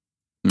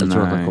 Eller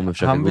tror du att han kommer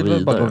försöka gå vidare? Han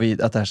vill bara gå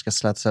vidare. Att det här ska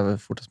slätas över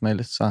fortast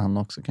möjligt så han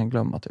också kan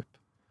glömma typ.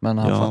 Men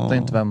han fattar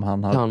inte vem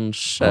han har.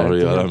 Kanske. Har att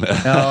göra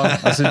med. Ja,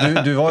 alltså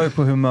du var ju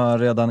på humör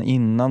redan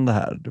innan det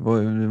här. Du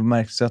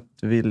märkte att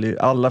du ville ju,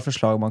 alla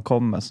förslag man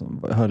kom med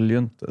som höll ju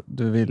inte.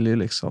 Du ville ju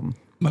liksom...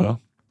 Vadå?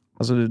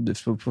 Alltså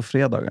på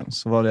fredagen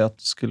så var det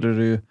att skulle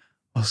du...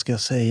 Vad ska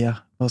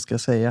jag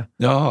säga?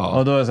 Ja.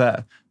 Och då är det så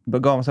här...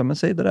 Gav man så här, men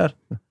säg det där.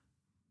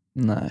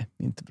 Nej,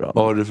 inte bra.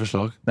 Vad har du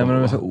förslag? Nej, men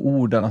det var så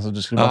orden, alltså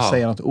du skulle bara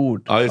säga något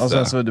ord. Ja, och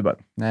sen så var du bara,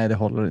 nej det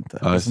håller inte.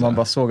 Ja, alltså, man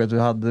bara såg att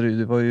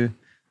du var ju...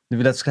 Du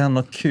ville att det skulle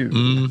hända något kul.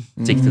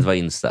 Siktet var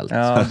inställt.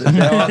 Ja,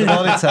 det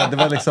var lite så här, det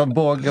var liksom,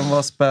 bågen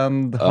var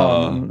spänd.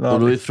 Och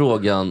då är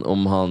frågan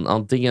om han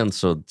antingen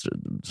så,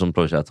 som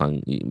Ploy säger, att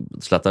han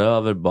slätar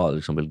över, bara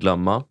liksom vill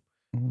glömma.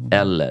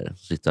 Eller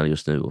sitter han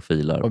just nu och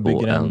filar och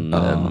på en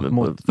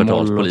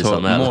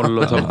förtalspolisanmälan.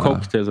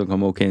 Molotov-cocktail som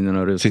kommer åka in i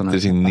några rutorna. Sitter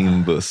i sin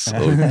Nimbus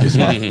och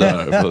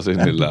smattar på sin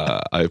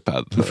lilla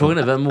iPad. Men frågan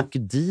är, vem åker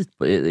dit?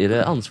 Är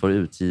det ansvarig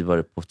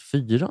utgivare på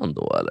 4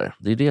 då, eller?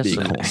 Det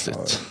är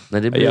konstigt.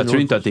 Nej, jag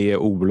tror inte att det är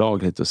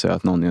olagligt att säga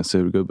att någon är en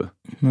surgubbe.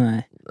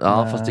 Nej.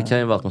 Ja, fast det kan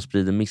ju vara att man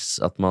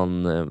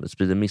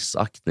sprider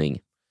missaktning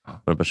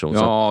på en person.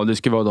 Ja, det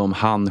ska vara om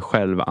han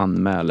själv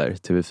anmäler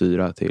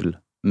TV4 till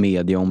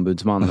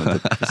medieombudsmannen.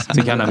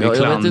 Så kan han ju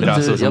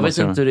klandras. Jag vet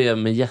inte hur det är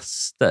med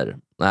gäster.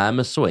 Nej,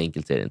 men så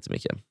enkelt är det inte,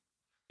 mycket.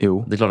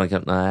 Jo. Det är klart han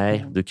kan.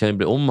 Nej, du kan ju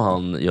bli, om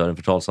han gör en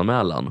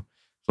förtalsanmälan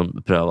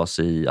som prövas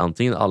i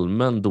antingen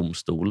allmän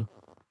domstol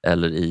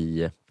eller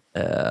i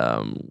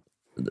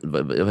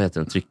vad heter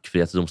den,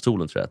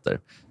 tryckfrihetsdomstolen tror jag heter.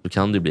 Då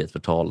kan det bli ett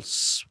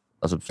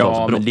förtalsbrott.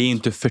 Ja, men det är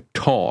inte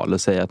förtal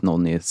att säga att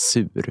någon är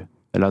sur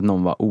eller att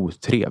någon var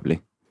otrevlig.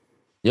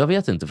 Jag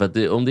vet inte, för att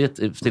om det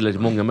är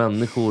tillräckligt många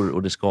människor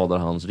och det skadar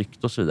hans rykte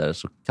och så vidare,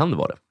 så kan det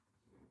vara det.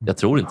 Jag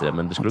tror inte det,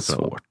 men det skulle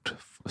kunna vara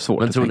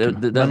svårt.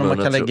 Men om man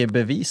kan lägga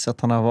bevis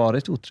att han har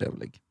varit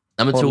otrevlig.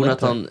 Ja, men tror ni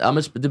att han... Ja,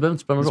 men det behöver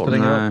inte spela någon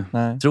roll.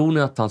 Nej. Tror ni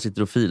att han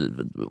sitter och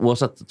tror ni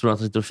att han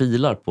sitter och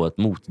filar på ett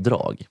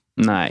motdrag?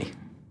 Nej.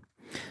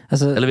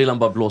 Alltså, eller vill han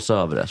bara blåsa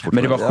över det?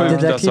 Men det var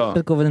sjukt, det där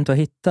klippet går väl inte att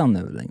hitta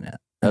nu längre?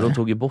 Ja, de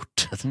tog ju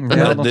bort det.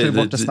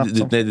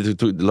 Nej,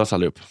 det lades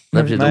aldrig upp.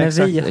 Men vi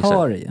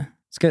har det ju.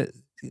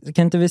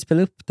 Kan inte vi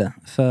spela upp det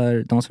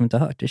för de som inte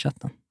har hört det i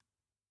chatten?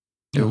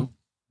 Jo.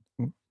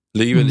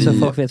 Så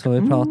folk vet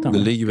vad vi pratar om. Det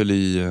ligger väl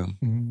i...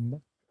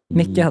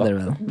 Micke hade det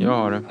väl? Jag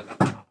har det.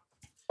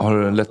 Har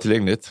du den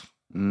lättillgängligt?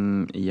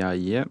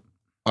 Jaje.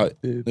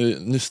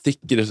 Nu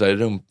sticker det så här i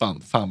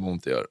rumpan. Fan vad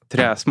ont det gör.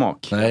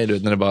 Träsmak? Nej, du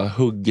vet, när det bara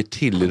hugger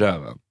till i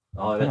röven.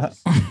 Ja, jag vet.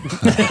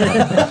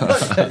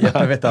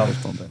 Jag vet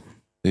allt om det.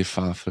 Det är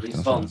fan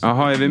fruktansvärt.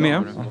 Jaha, är vi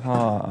med?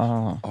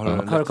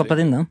 Har du kopplat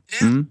in den?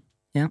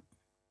 Ja.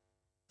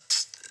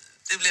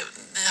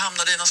 Ni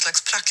hamnade i någon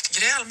slags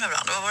praktgräl med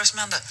varandra. Vad var det som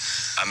hände?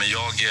 Ja, men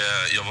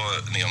jag var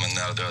med om en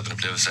nära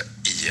döden-upplevelse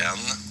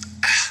igen.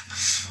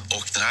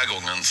 Och den här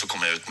gången så kom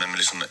jag ut med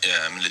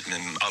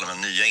alla de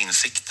nya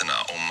insikterna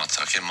om att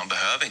man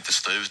behöver inte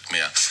stå ut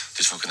med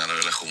dysfunktionella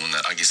relationer,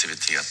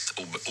 aggressivitet,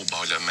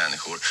 obehagliga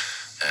människor,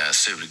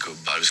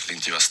 surgubbar. Vi skulle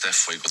intervjua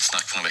Steffo i Gott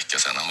snack för några veckor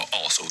sedan. Han var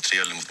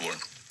asotrevlig mot vår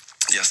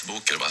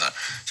gästbokare. Bara så här,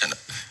 kände,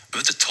 jag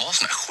behöver inte ta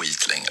sån här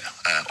skit längre.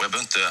 Och jag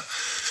behöver inte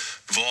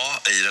vara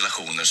i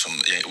relationer som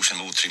jag känner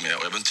mig otrygg med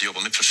och jag behöver inte jobba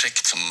med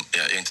projekt som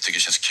jag inte tycker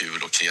känns kul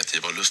och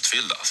kreativa och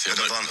lustfyllda. Så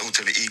det var en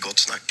otrevlig i Gott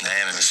Snack? Nej,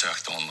 men vi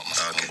sökte honom.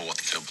 Alltså, en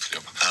båtklubb till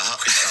jobba.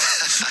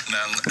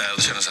 Men då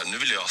känner jag så här, nu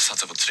vill jag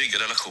satsa på trygga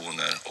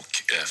relationer och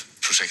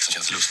projekt som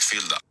känns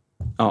lustfyllda.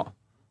 Ja,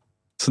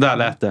 så där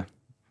lät det.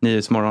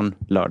 Nyhetsmorgon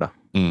lördag.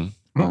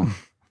 Ja.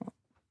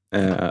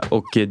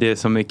 Och det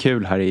som är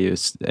kul här är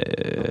just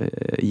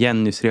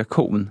Jennys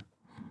reaktion.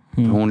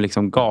 Hon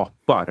liksom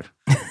gapar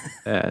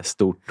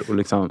stort och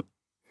liksom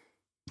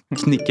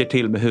knicker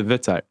till med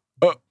huvudet så här.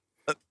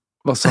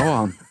 Vad sa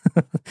han?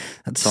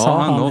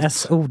 Sa han något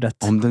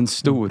S-ordet om den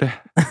store?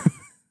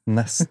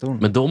 Nästorn.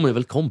 Men de är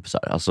väl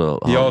kompisar?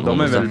 Alltså, ja,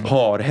 de är väl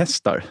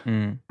parhästar.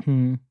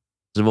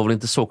 Så det var väl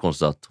inte så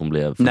konstigt att hon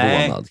blev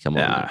förvånad? Kan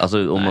man,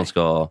 alltså om man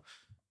ska...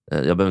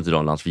 Jag behöver inte dra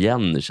en lans för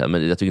Jenny,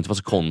 men jag tycker inte det var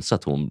så konstigt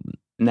att hon...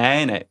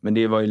 Nej, men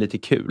det var ju lite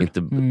kul.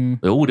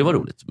 Jo, det var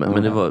roligt.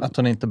 Men det var... Att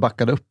hon inte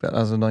backade upp,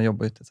 alltså de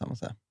jobbar ju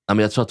tillsammans här. Ja,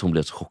 men jag tror att hon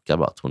blev så chockad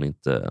bara att hon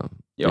inte...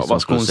 Ja,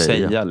 vad ska hon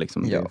säga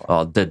liksom?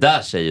 Ja, det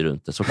där säger du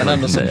inte. Så kan man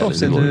inte säga.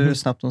 Hur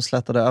snabbt hon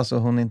slättade, alltså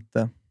hon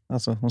inte...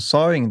 Alltså hon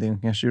sa ingenting,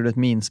 hon kanske gjorde ett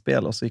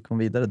minspel och så gick hon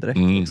vidare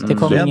direkt. Det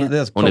kom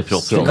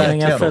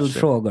inga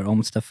följdfrågor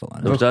om Stefan.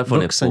 Det var därför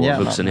hon är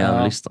på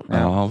vuxenhjärnlistan.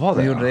 Ja, var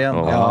det? Hon gjorde det igen.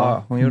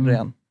 Ja, hon gjorde det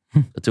igen.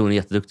 Jag tror hon är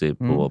jätteduktig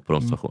på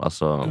de situationerna.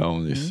 Alltså, ja,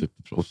 hon är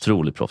superproffs.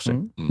 Otroligt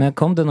proffsig. Men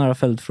kom det några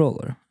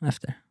följdfrågor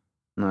efter?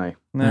 Nej,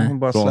 hon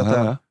bara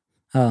slättade.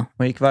 Ja.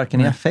 Hon gick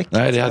varken i effekt.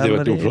 Nej, det hade ju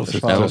varit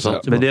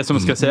oproffsigt. Men det som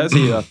ska sägas är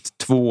ju att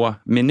 2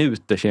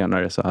 minuter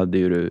senare så hade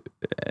ju du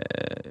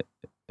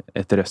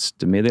ett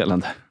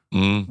röstmeddelande.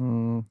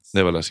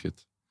 Det var läskigt.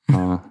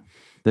 Ja,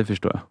 det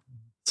förstår jag.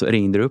 Så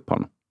ringde du upp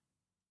honom.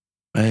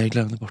 Nej, jag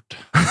glömde bort.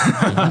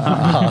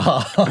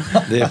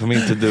 Det är på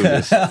min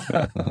to-do-list.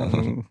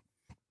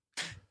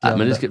 Men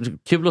det är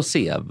kul att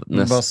se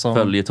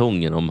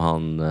följetongen om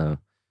han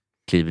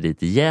kliver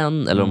dit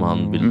igen eller om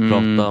han vill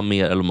prata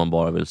mer eller om han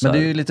bara vill... Men det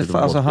är ju lite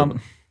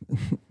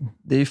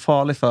det är ju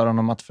farligt för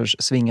honom att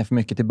svinga för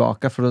mycket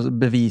tillbaka, för då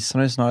bevisar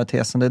han ju snarare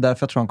tesen. Det är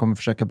därför jag tror han kommer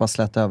försöka bara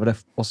släta över det.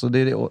 Och så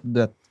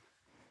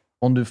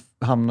om du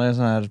hamnar i en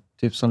sån här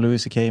typ som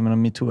Louis C.K. med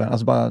en MeToo,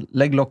 alltså bara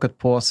lägg locket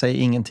på, säg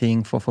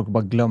ingenting, får folk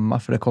bara glömma,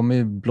 för det kommer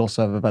ju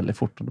blåsa över väldigt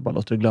fort och du bara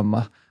låter det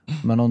glömma.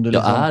 Men om du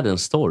liksom... är det en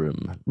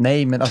storm?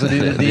 Nej, men alltså det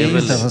är ju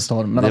inte en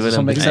storm. Men, alltså,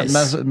 som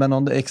men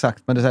om det,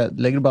 exakt, men det är så här,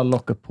 lägger du bara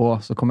locket på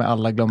så kommer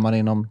alla glömma det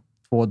inom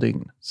 2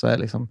 dygn. Så är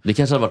liksom... Det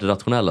kanske har varit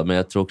rationella, men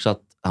jag tror också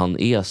att han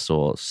är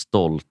så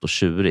stolt och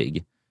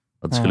tjurig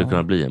att det skulle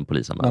kunna bli en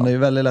polisanmälan. Men det är ju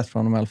väldigt lätt för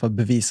honom i alla fall att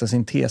bevisa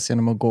sin tes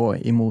genom att gå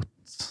emot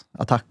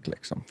attack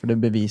liksom. För det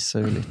bevisar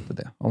ju lite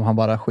det. Om han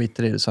bara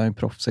skiter i det så är han ju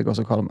proffsig och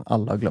så kommer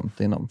alla glömt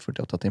det inom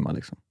 48 timmar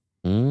liksom.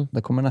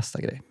 Det kommer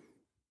nästa grej.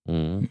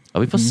 Ja,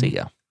 vi får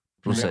se.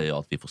 Då säger jag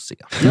att vi får se.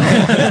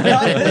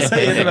 Ja, det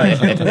säger du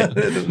verkligen.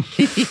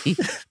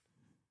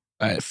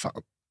 Nej,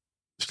 fan.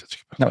 Ska jag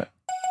trycka på det?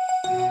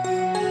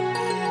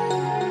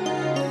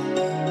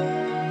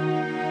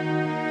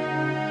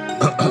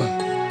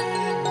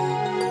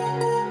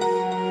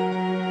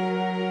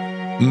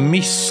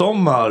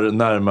 Midsommar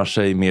närmar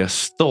sig med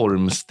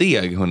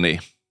stormsteg, hörni.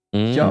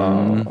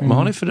 Vad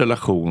har ni för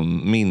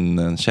relation,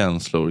 minnen,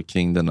 känslor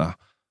kring denna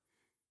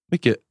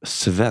mycket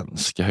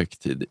svenska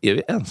högtid? Är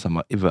vi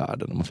ensamma i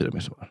världen om man firar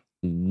midsommar?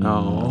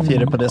 Ja,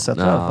 firar på det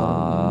sättet.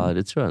 Ja,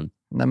 det tror jag inte.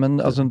 Nej,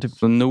 men alltså typ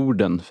så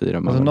Norden firar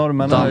man.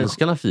 Alltså,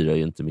 danskarna firar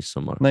ju inte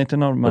midsommar. Nej, inte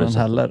norrmännen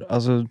heller.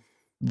 Alltså,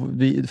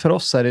 för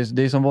oss är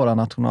det är som våra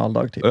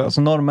nationaldag typ.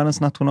 Alltså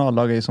norrmännens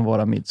nationaldag är ju som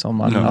våra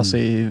midsommar. Alltså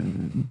i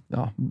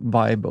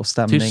vibe och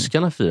stämning.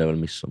 Tyskarna firar väl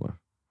midsommar?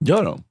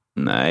 Gör de?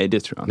 Nej, det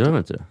tror jag inte. Gör de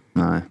inte det?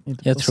 Nej.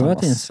 Jag tror att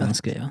det är en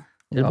svensk grej.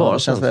 Det är bara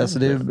känns det, alltså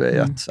det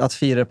är att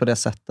fira på det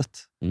sättet.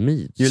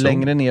 Ju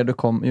längre ner du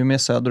kommer, ju mer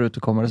söderut du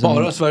kommer.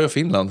 Bara Sverige och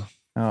Finland.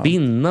 Ja.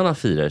 Finnarna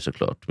firar ju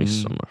såklart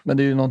midsommar. Men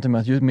det är ju någonting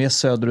med att ju mer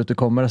söderut du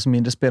kommer, desto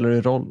mindre spelar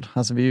det roll.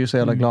 Alltså vi är ju så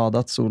jävla glada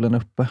att solen är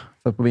uppe.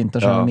 För på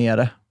vintern så är det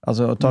nere.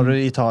 Alltså tar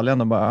du Italien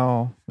då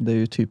bara, det är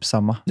ju typ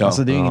samma.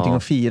 Alltså det är ju ingenting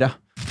att fira.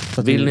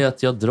 Så vill ni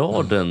att jag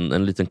drar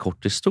en liten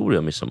kort historia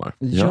om midsommar?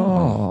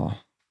 Ja.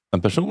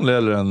 En personlig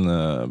eller en...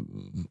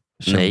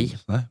 Nej.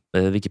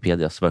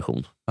 Wikipedias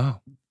version.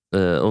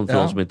 Om för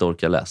de som inte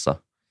orkar läsa.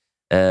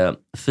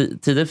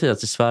 Tidigare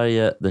firats i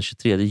Sverige den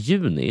 23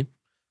 juni.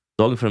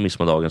 Dagen för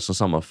midsommardagen som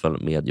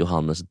sammanföll med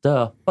Johannes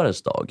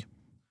döparens dag.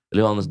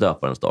 Eller Johannes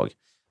döparens dag.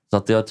 Så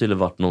att det har tydligen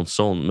varit någon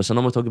sån. Men sen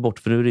har man tagit bort,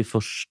 för nu är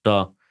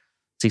det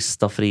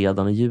sista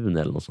fredagen i juni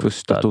eller något sånt.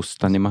 Första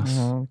torsdagen i mars.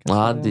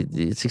 Ja,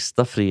 det är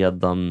sista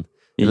fredagen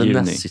i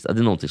juni. Det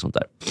är någonting sånt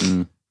där.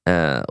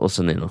 Och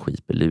sen är det någon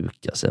skit med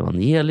Lukas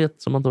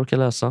evangeliet som man då kan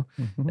läsa.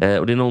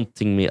 Och det är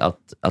någonting med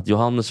att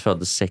Johannes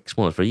föddes 6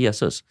 månader före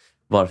Jesus.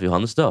 Varför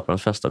Johannes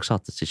döparens festdag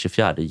sattes till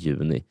 24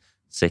 juni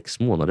 6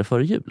 månader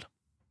före jul.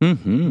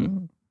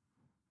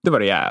 Det var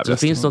det jävla. Så det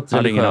finns något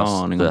religiöst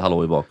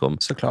halloj bakom.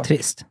 Såklart.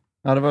 Trist.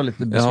 Ja, det var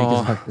lite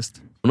besvikelse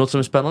faktiskt. Och något som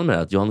är spännande med det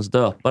är att Johannes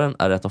döparen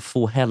är ett av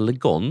få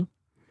helgon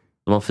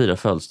då man firar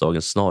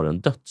födelsedagen snarare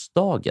än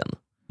dödsdagen.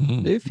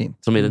 Det är fint.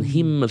 Som är den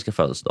himmelska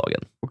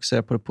födelsedagen.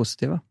 Fokusera på det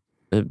positiva.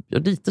 Ja,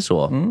 lite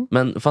så.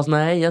 Men fast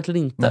nej,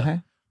 egentligen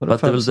inte. För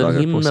att det är väl den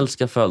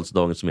himmelska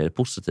födelsedagen som är det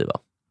positiva.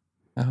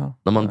 Jaha.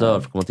 När man dör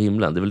för att komma till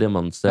himlen. Det är väl det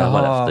man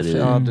strävar efter.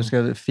 Ja, du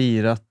ska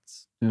fira att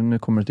nu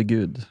kommer du till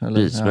Gud. Eller?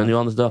 Precis, men i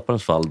Johannes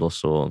döparens fall då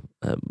så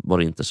var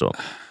det inte så.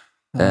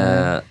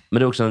 Men det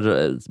är också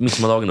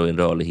midsommardagen då är en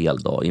rörlig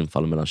heldag,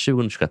 infaller mellan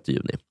 20 och 26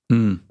 juni.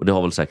 Och det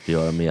har väl säkert att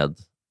göra med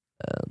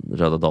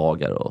röda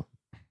dagar och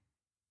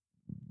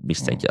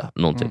misstänker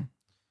jag, någonting.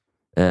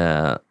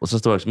 Och så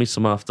står det också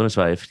midsommarafton i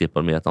Sverige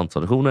förknippad med ett antal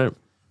traditioner.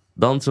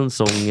 Dansen,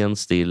 sången,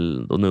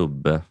 still och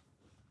nubbe,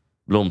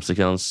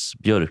 blomsterkrans,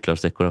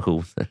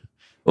 björklövsdekorationer.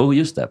 Och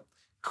just det,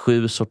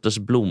 7 sorters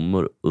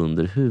blommor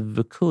under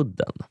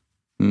huvudkudden.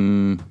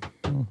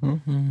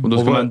 Och då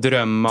ska man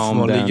drömma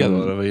om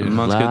den.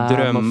 Man ska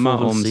drömma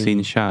om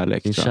sin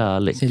kärlek.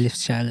 Sin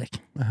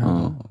livskärlek.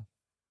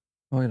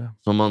 Oj då.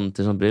 Som man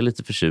till exempel blir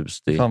lite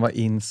förtjust i. Fan vad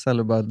incel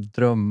och bara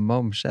drömma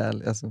om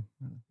kärlek. Alltså,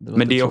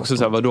 men det är också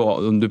så här, vadå?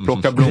 Om du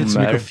plockar blommor. Det är så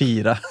mycket att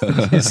fira.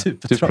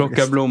 Du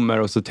plockar blommor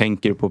och så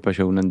tänker du på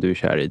personen du är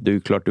kär i. Det är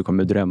klart du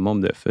kommer drömma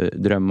om det. För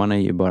drömmarna är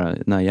ju bara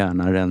när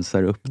hjärnan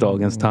rensar upp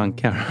dagens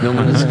tankar. Jo,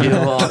 men det ska ju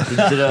vara att du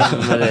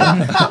drömmer dig.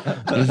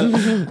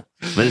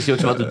 Men det ska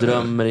också vara att du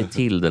drömmer dig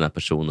till den här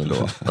personen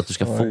då. Att du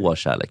ska få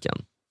kärleken.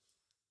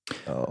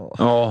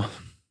 Ja.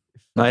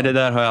 Nej, det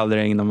där har jag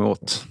aldrig ägnat mig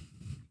åt.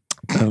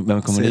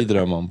 Vem kommer ni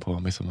drömma om på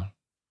midsommar?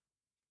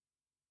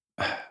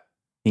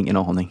 Ingen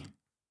aning.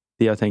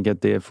 Jag tänker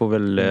att det får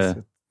väl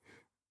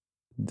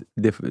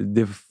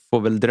det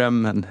får väl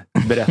drömmen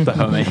berätta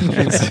för mig.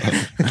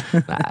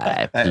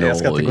 Nej, jag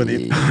ska inte gå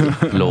dit.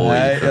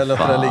 Nej, jag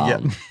låter det ligga.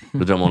 Du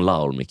drömmer om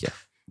Laul, Micke.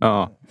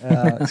 Ja,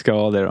 ska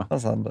ha det då.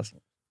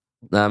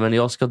 Nej, men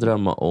jag ska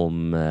drömma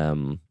om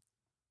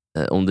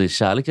det är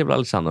kärlek är väl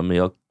Alexandra, men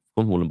jag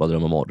kommer förmodligen bara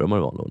drömma mardrömmar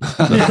i vanlig.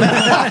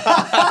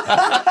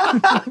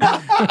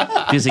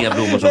 Det finns inga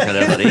blommor som kan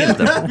rädda det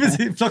inte.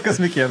 Precis, plocka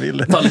så mycket jag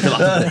vill. Ta lite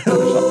vatten.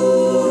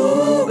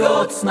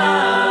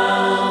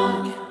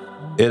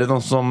 Är det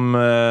någon som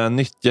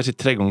nyttjar sitt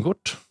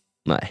trädgårdskort?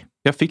 Nej.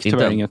 Jag fick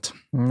tyvärr inget.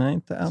 Nej,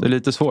 inte än. Så det är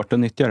lite svårt att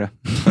nyttja det.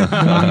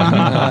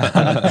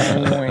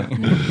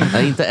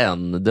 Nej, inte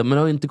än. Men det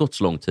har inte gått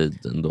så lång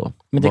tid ändå.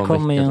 Men det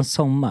kommer ju en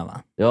sommar,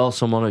 va? Ja,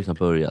 sommaren har ju knappt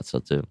börjat. Så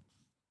att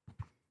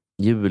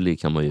juli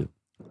kan man ju...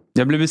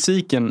 Jag blev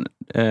besviken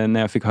när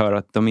jag fick höra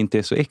att de inte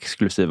är så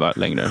exklusiva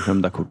längre,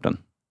 de där korten.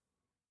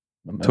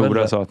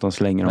 Tora sa att de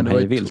slänger dem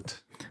hej vilt.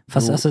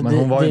 Fast alltså, det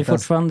är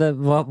fortfarande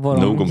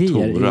vad de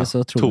ger är så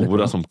otroligt.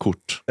 Tora som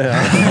kort.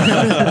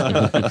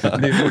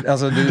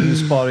 Alltså, du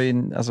sparar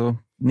in, alltså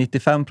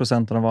 95%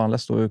 av de vanliga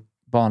står ju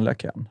vanliga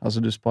kön. Alltså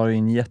du sparar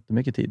in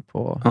jättemycket tid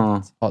på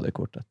att ha det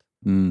kortet.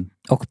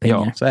 Och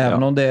pengar. Ja, så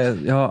även om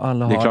det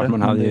alla har det är klart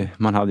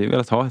man hade ju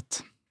velat ha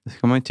ett. Det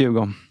ska man inte ljuga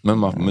om.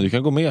 Men du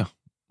kan gå med.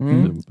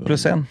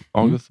 Plus en.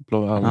 August,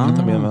 alla kan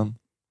ta med en vän.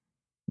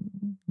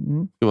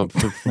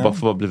 Bara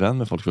få bli vän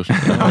med folk först.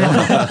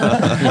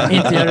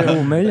 Inte göra det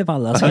omöjligt på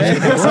alla.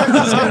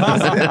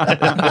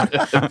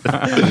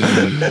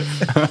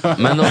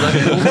 Men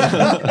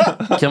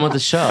kan man inte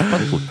köpa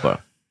ett kort bara?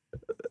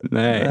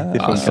 Nej, det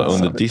funkar alltså,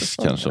 under disk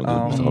kanske om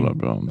du betalar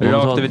bra.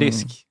 Rakt över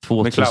disk.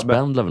 2000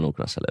 spänn lär vi nog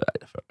kunna sälja iväg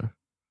det för.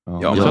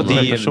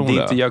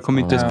 Ja, jag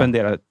kommer inte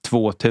spendera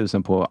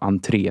 2000 på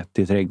entré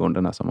till trädgården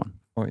den här sommaren.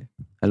 Oj.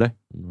 Eller?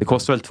 Det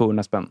kostar väl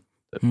 200 spänn.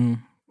 Nej,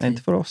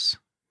 inte för oss.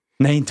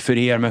 Nej, inte för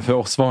er, men för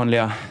oss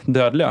vanliga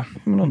dödliga.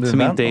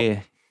 Som inte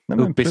är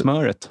uppe i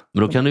smöret.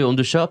 Men då kan du, om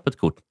du köper ett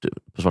kort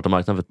på svarta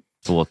marknaden för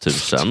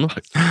 2000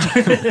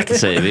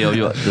 säger vi.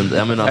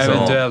 Jag menar alltså,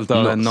 eventuellt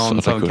av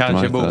någon som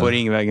kanske bor på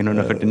Ringvägen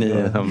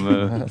 149.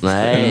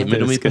 Nej, men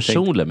de är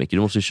personliga mycket.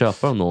 Du måste ju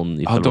köpa dem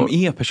någon. Ja, de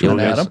är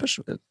personliga.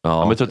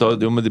 Ja, men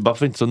det är bara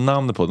för inte så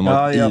namn på. De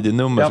har ett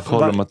ID-nummer så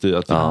kollar de att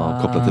du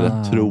kopplar till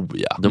det, tror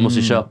jag. Du måste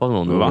ju köpa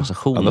någon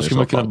organisation. Annars skulle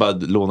man kunna bara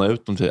låna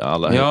ut dem till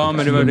alla. Ja,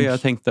 men det var det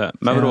jag tänkte.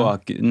 Men vadå,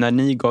 när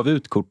ni gav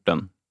ut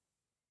korten,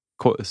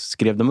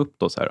 skrev de upp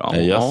då så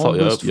här?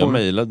 Jag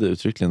mejlade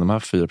uttryckligen de här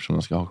 4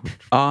 personerna ska ha kort.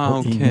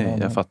 Okej,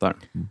 jag fattar.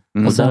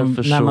 Och sen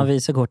när man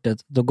visar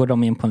kortet, då går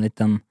de in på en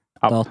liten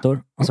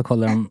dator och så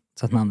kollar de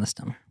så att namnet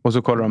stämmer. Och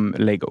så kollar de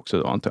lägg också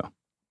då, antar jag.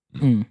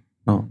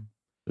 Ja.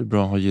 Det är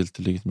bra att ha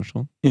giltig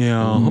legitimation.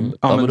 Ja,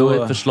 men då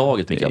är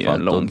förslaget i alla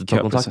fall. Du tar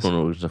kontakt med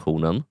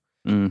organisationen,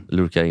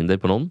 lurkar in dig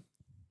på någon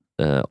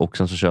och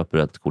sen så köper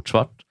du ett kort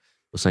svart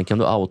och sen kan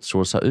du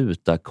outsourca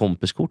ut det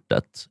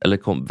kompiskortet eller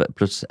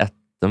plus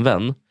en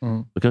vän.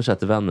 Då kan du säga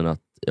till vännen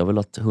att jag vill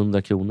ha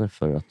 100 kronor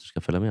för att du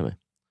ska följa med mig.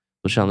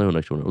 Då tjänar du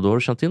 100 kronor och då har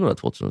du tjänat in några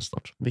 2000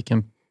 snart.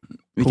 Vilken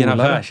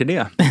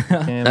affärsidé?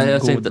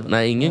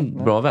 Nej,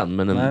 ingen bra vän,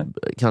 men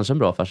kanske en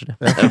bra affärsidé.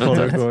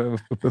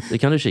 Det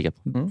kan du kika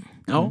på.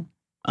 Ja.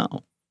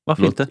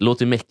 Varför inte?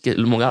 Låter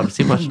mycket, många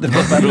arbetstimmar.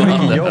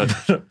 Det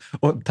jobb.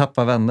 Och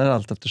tappa vänner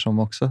allt eftersom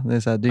också. Det är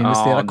så här, du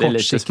investerar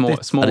kortsiktigt.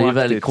 Det är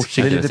väldigt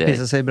kortsiktigt. Det är lite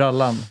pissa sig i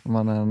brallan. Om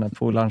man är den där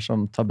polaren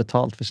som tar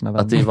betalt för sina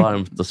vänner. Att det är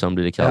varmt och sen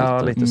blir det kallt.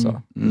 Ja, lite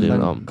så.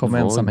 Sen kommer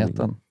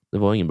ensamheten. Det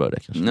var ingen bra idé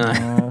kanske.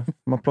 Nej.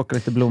 Man plockar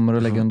lite blommor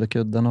och lägger under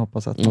kudden och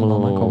hoppas att någon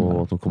annan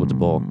kommer. Att de kommer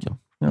tillbaka.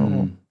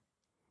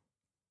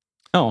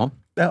 Ja.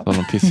 Det var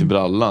någon piss i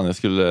brallan. Jag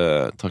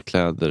skulle ta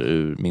kläder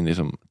ur min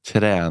liksom,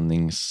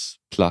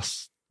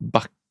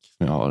 träningsplastback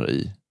som jag har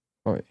i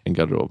en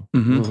garderob.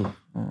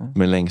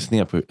 Men längst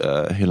ner på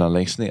hyllan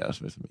längst ner,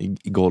 så liksom, i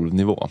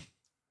golvnivå.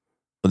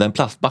 Och den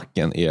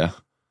plastbacken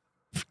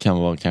kan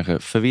vara kanske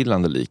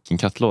förvillande lik en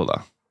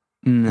kattlåda.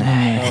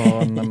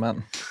 Nej.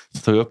 Men.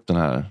 Så tog jag upp den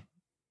här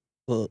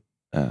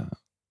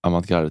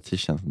avantgarde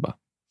t-shirten bara.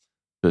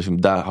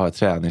 Liksom, där har jag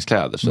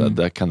träningskläder så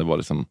där kan det vara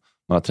liksom,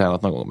 man har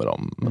tränat någon gång med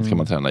dem, men ska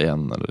man träna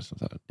igen eller liksom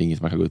så här. Det är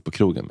inget man kan gå ut på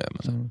krogen med.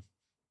 Men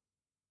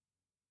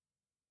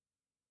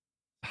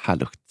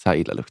så här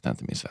illa luktar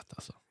inte min svett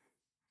alltså.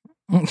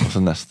 Och så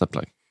nästa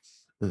plagg.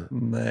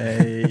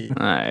 Nej.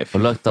 Nej. Och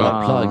lagt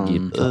alla plagg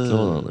i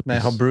plattlådan. Nej,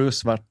 har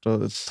Bruce varit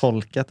och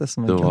tolkat det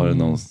som en då var det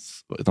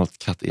något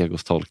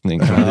kattegos tolkning.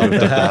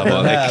 Det här var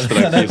en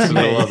extra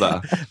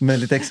kisslåda. Med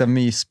lite extra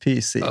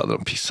myspys i. Ja,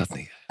 de pissat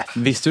ner.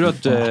 Visste du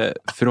att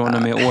från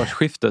och med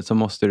årsskiftet så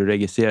måste du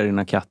registrera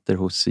dina katter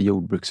hos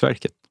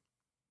Jordbruksverket?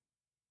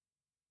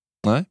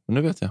 Nej, men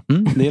nu vet jag.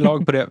 Det är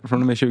lag på det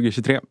från och med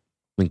 2023.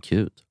 Men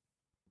gud.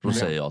 Då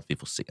säger jag att vi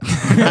får se.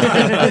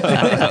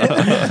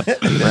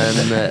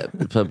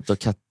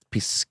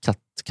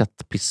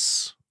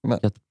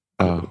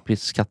 Men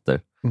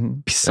pisskatter.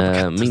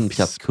 Min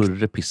katt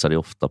Kurre pissade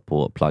ofta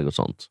på plagg och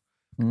sånt.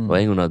 Och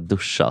en gång när jag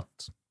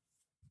duschat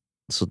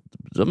så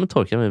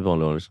torkar jag mig i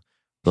vanlig ordning.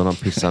 Då han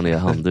pissar ner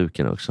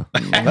handduken också.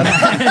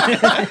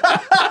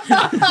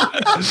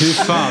 Hur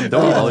fan då?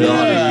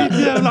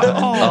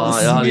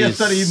 Jag hade ju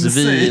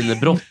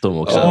svinbråttom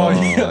också.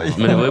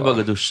 Men det var ju bara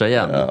att duscha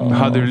igen.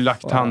 Hade du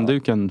lagt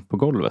handduken på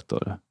golvet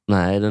då?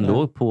 Nej, den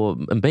låg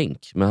på en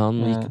bänk. Men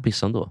han gick och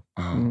pissade ändå.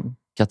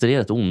 Katter är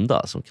rätt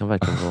onda som kan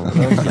verkligen vara...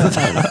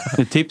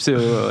 Ett tips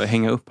är att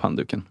hänga upp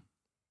handduken.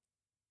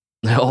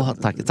 Ja,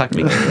 tack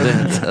Micke.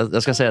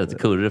 Jag ska säga det till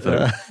Kurre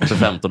för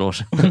 15 år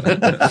sedan.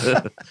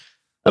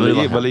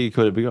 Var ligger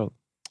Kurre begravd?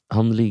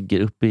 Han ligger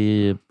uppe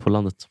på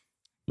landet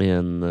med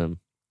en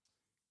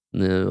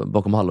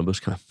bakom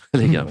hallonbuskarna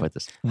ligger han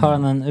faktiskt. Har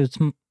han en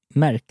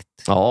utmärkt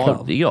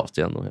Ja, det är gravt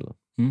igen och hela.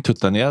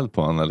 Tuttar ni eld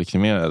på han eller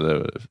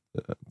kremerade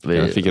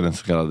eller fick en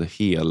så kallad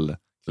hel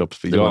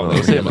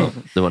kroppsbegravning?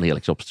 Det var en hel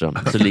kroppsdröm.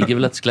 Så det ligger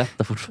väl ett skelett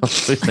där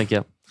fortfarande, tänker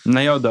jag.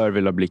 När jag dör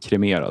vill jag bli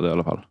kremerad i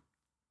alla fall.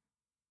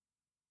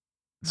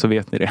 Så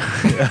vet ni det.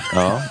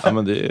 Ja,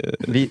 men det är...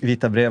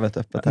 Vita brevet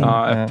öppet.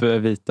 Ja,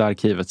 vita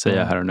arkivet säger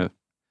jag här och nu.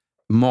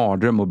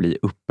 Mardröm att bli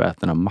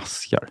uppäten av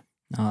maskar.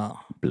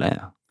 Ja.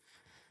 Blä.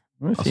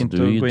 Det är fint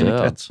du är ju att gå in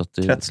död, i så att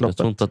jag kretsloppet.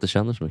 tror inte att det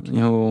känner så mycket.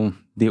 Jo,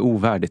 det är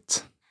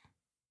ovärdigt.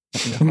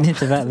 Det är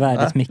inte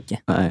värdigt mycket.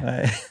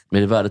 Nej. Men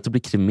är det värdigt att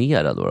bli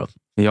kremerad då?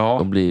 Ja.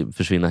 Och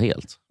försvinna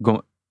helt?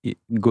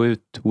 Gå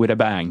ut with a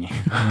bang.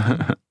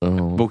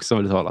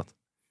 Bokstavligt talat.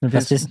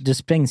 Fast du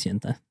sprängs ju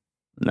inte.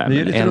 Nej,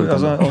 det är lite roligt.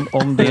 Alltså,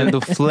 om det är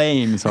ändå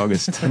flames,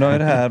 August. Men då är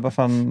det här, vad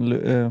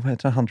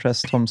heter det? Hunter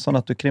S. Thompson,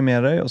 att du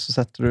kremerar dig och så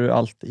sätter du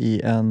allt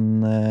i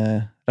en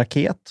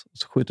raket och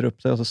så skjuter du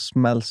upp det och så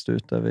smälls du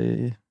ut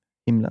över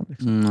himlen.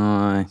 Liksom.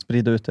 Nej.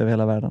 Sprider ut över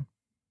hela världen.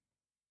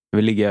 Jag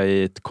vill ligga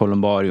i ett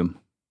kolumbarium.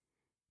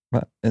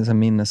 En sån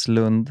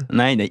minneslund.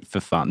 Nej, för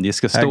fan. Det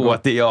ska stå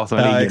att det är jag som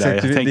ligger där.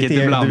 Jag tänker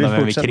inte blanda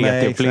mig med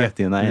kreti och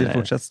pleti. Du vill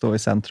fortsätta stå i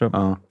centrum.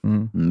 Ja,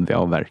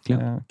 ja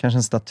verkligen. Ja, kanske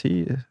en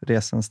staty.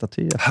 Resa en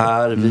staty.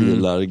 Här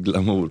vilar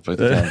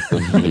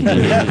glamourpraktikanten.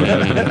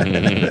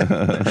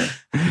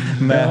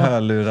 Med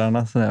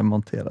hörlurarna så är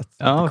monterat.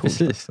 Ja,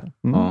 precis.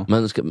 Ja.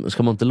 Men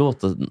ska man inte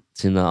låta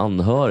sina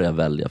anhöriga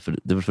välja? För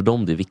det är väl för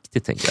dem det är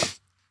viktigt, tänker jag.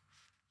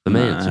 För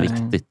mig är det inte så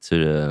viktigt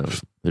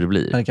hur det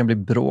blir. Det kan bli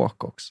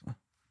bråk också.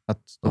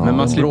 Men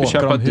man slipper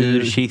köpa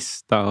dyr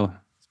kista och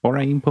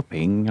spara in på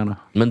pengarna.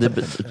 Men så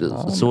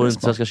är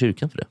inte Svenska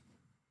kyrkan för det?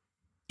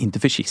 Inte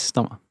för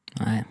kistan, va?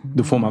 Nej.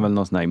 Då får man väl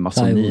någon sån här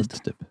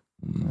masonit typ.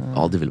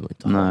 Ja, det vill man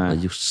inte ha. Nej.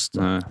 Just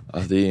det. Nej.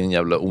 Alltså, det är en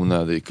jävla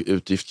onödig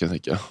utgift, kan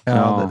jag tänka.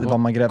 Ja, det vad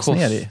man grävs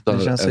ner i.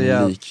 Det känns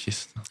en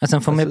likkista.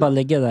 Sen får man ju bara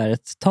ligga där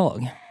ett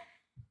tag.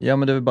 Ja,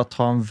 men det vill bara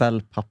ta en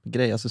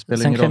wellpappgrej. Alltså, spelar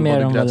Sen ingen roll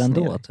kremerar vad de du väl grävs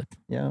ändå, ner. typ.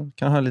 Ja,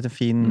 kan ha lite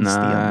fin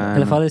sten. I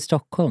alla fall i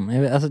Stockholm.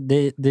 Alltså,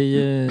 det är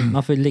ju,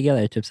 man får ju ligga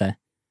där typ så här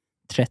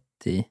 30,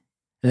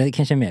 eller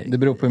kanske mer. Det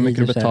beror på hur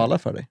mycket du betalar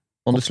för dig.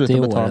 Om du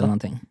slutar betala. Eller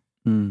någonting.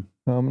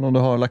 Ja, men om du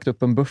har lagt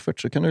upp en buffert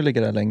så kan du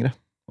ligga där längre.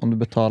 Om du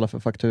betalar för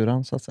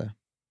fakturan, så att säga.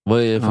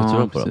 Vad är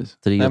fakturan på då?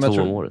 3-2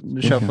 om året?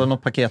 Du köper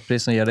något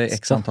paketpris som ger dig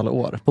x antal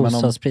år.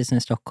 Bostadsprisen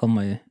i Stockholm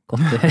har ju gått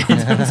i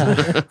höjden.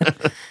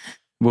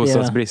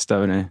 Bostadsbrist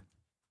över dig.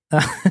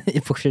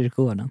 På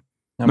kyrkogården.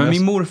 Ja, men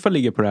min morfar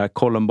ligger på det här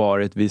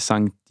kolumbariet vid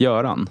Sankt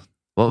Göran.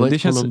 Vad är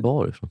ett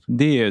kolumbarium?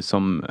 Det är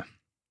som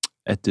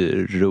ett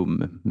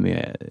rum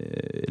med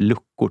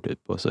luckor typ.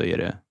 Och så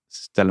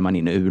ställer man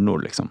in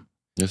urnor liksom.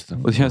 Just det.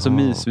 Och det känns så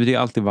mysigt. Det är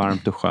alltid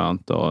varmt och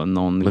skönt. Och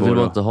någon men vill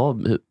man inte ha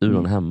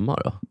urnan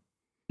hemma då?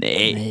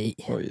 Nej.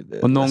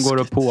 Och någon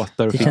går och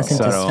påtar och fixar. Det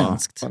känns inte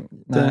svenskt.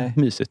 Det är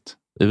mysigt.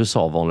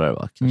 USA vanligare,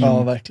 va?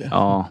 Ja, verkligen.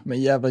 Ja.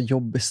 Men jävla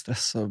jobbig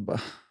stress. Bara...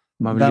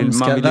 Man vill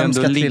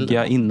ändå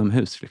ligga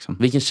inomhus. Liksom.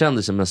 Vilken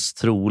kändis är mest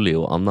trolig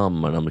och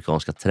anammar den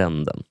amerikanska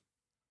trenden?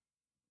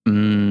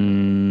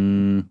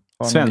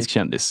 Svensk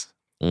kändis.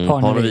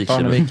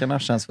 Parnevikarna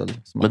känns väl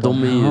som men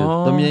de är ju...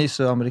 De är ju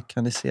så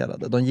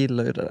amerikaniserade. De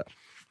gillar ju det där.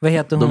 Vad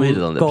heter hon?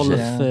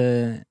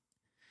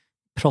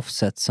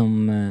 Golfproffset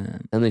som...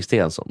 Henrik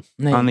Stensson.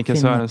 Nej, Annika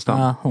Sörenstam.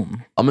 Ja,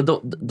 hon. Ja, men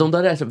de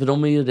där är, för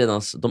de är ju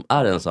redan, de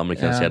är redan så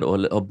amerikaniserade och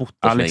har bott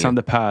där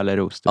Alexander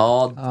Pärleros.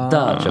 Ja,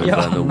 där tror jag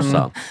att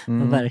nosa.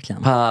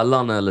 Verkligen.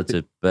 Pärlan eller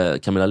typ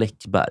Camilla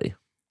Läckberg.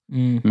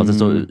 Att det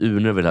står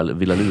urnor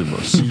Villa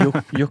Lumos.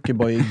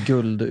 Jockiboi är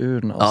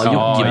guldurna. Ja,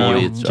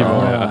 Jockiboi.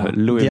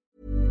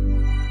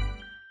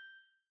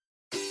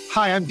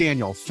 Hi, I'm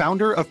Daniel,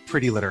 founder of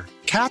Pretty Litter.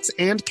 Cats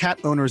and cat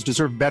owners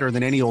deserve better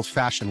than any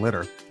old-fashioned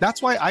litter.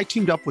 That's why I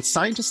teamed up with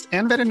scientists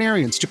and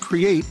veterinarians to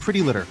create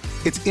Pretty Litter.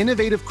 Its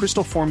innovative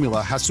crystal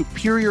formula has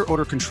superior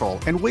odor control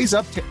and weighs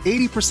up to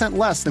 80%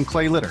 less than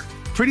clay litter.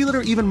 Pretty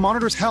Litter even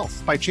monitors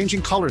health by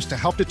changing colors to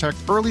help detect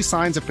early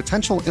signs of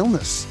potential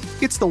illness.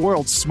 It's the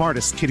world's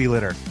smartest kitty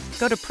litter.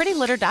 Go to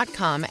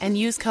prettylitter.com and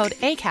use code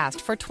ACAST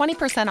for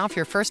 20% off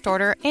your first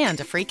order and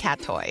a free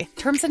cat toy.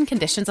 Terms and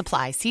conditions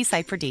apply. See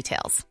site for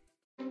details.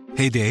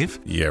 Hey, Dave.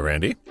 Yeah,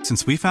 Randy.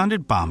 Since we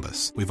founded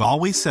Bombas, we've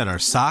always said our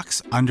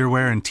socks,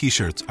 underwear, and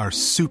T-shirts are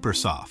super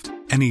soft.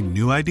 Any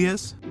new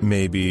ideas?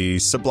 Maybe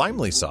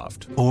sublimely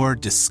soft. Or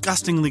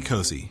disgustingly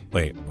cozy.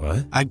 Wait,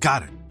 what? I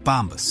got it.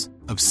 Bombas.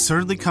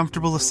 Absurdly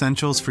comfortable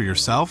essentials for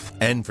yourself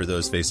and for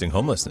those facing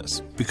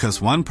homelessness.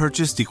 Because one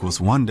purchased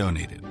equals one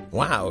donated.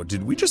 Wow,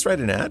 did we just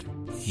write an ad?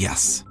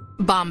 Yes.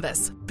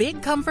 Bombas.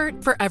 Big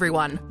comfort for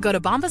everyone. Go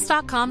to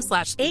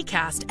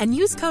bombas.com/ACAST and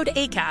use code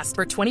ACAST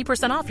for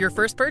 20% off your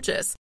first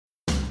purchase.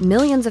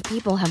 Millions of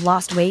people have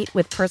lost weight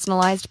with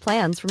personalized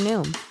plans from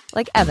Noom.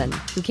 Like Evan,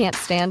 who can't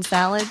stand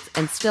salads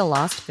and still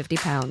lost 50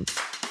 pounds.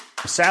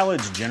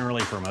 Salads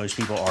generally for most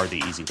people are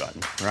the easy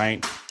button,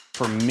 right?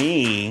 For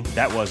me,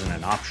 that wasn't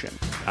an option.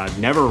 I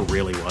never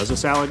really was a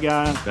salad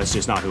guy. That's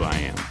just not who I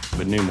am.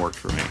 But Noom worked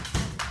for me.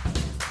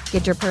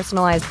 Get your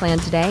personalized plan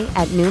today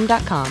at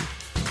Noom.com.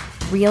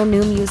 Real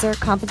Noom user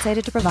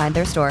compensated to provide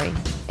their story.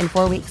 In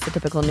 4 weeks, the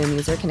typical Noom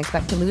user can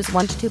expect to lose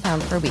 1 to 2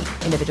 pounds per week.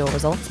 Individual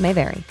results may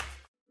vary.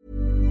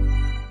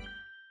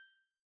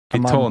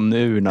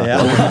 Tonurna.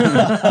 Ja.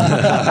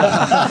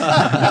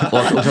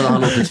 och så har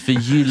han låtit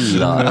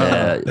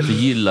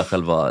förgylla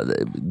själva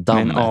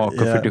dammen. Med en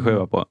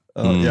AK47 på.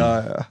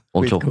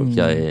 Och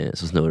klocka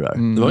som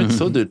snurrar. Det var inte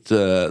så dyrt.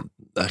 Det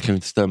här kan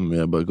inte stämma.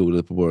 Jag bara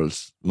googlade på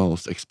World's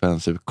Most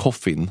Expensive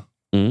Coffin.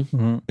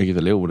 Vilket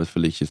väl är ordet för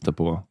likkista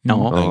på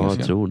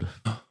jag tror det.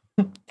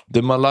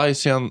 The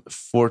Malaysian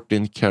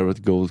 14 karat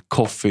gold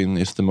coffin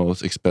is the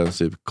most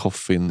expensive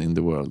coffin in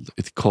the world.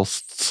 It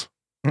costs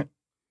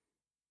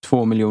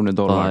 $2 million.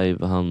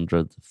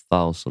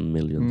 $500,000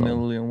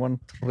 million.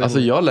 Alltså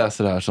jag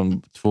läser det här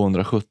som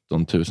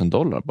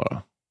 $217,000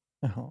 bara.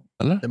 Jaha.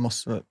 Eller? Det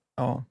måste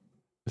ja.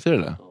 Ser du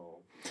det?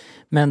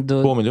 Men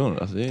då... 2 miljoner,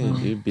 alltså det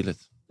är ju billigt.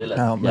 Det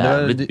är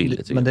jävligt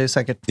billigt. Men det är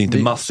säkert... Det är inte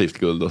massivt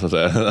guld då, så att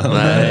säga.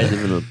 Nej, det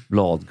är väl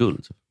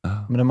bladguld.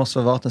 Men det måste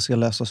vara att den ska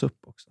lösas upp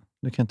också.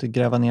 Du kan inte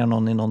gräva ner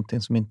någon i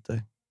någonting som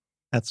inte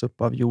äts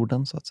upp av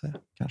jorden, så att säga.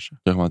 Kanske.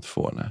 Det kan man inte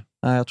få, nej.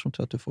 Nej, jag tror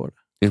inte att du får det.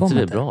 Är inte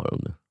det bra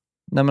om det?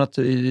 Nej, men att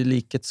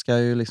liket ska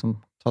ju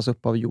liksom tas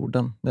upp av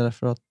jorden. Det är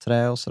därför att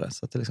trä och sådär.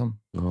 Så att det liksom,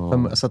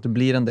 så att det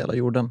blir en del av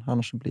jorden.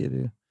 Annars så blir det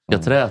ju...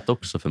 Ska träet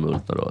också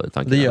förmultna då?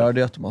 Det gör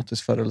det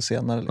automatiskt förr eller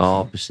senare. Liksom.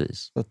 Ja,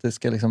 precis. Så att det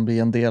ska liksom bli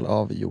en del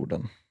av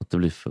jorden. Att det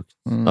blir fukt.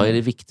 Ja, är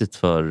det viktigt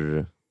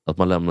för att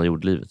man lämnar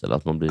jordlivet? Eller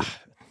att man blir...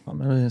 Ja,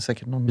 men det är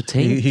säkert någon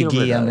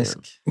hygienisk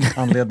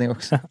anledning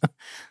också.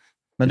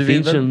 Men det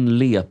finns ju en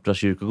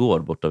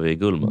lepra-kyrkogård borta vid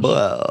Gullmars.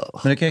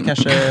 Men du kan ju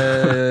kanske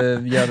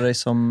göra dig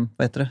som,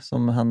 vad heter det?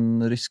 Som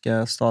han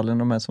ryska Stalin,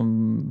 de här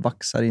som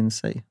vaxar in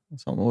sig.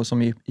 Och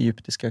som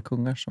egyptiska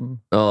kungar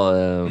som... Ja,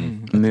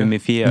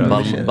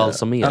 mumifierar.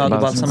 Balsamerar.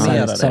 Ja,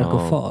 balsamerar.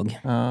 Sarkofag.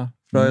 Ja,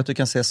 för att du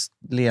kan se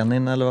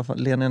Lenin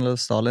eller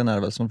Stalin är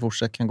det väl som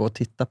fortsatt kan gå och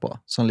titta på.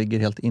 Som ligger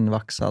helt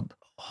invaxad.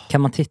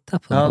 Kan man titta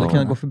på? Ja, du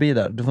kan gå förbi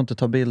där. Du får inte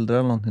ta bilder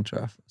eller någonting,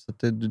 tror jag. Så att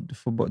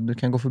du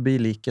kan gå förbi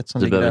liket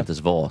som ligger där. Du behöver inte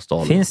ens vara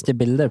Stalin. Finns det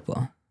bilder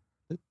på?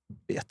 Det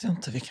vet jag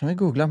inte. Vi kan väl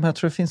googla. Men jag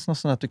tror det finns något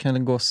sånt att du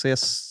kan gå och se.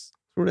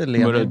 Tror det är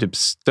Lenin. Men det är typ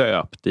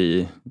stöpt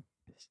i...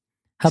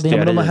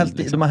 De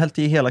har hällt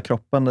i hela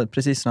kroppen.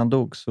 Precis när han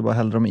dog så bara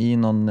hällde de i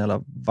någon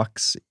jävla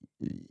vax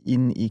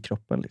in i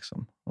kroppen.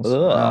 Liksom. Så,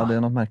 ja, det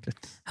är något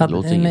märkligt.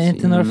 Hade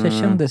inte några fler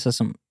kändisar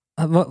som...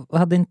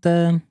 Hade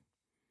inte...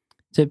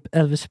 Typ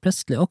Elvis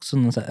Presley också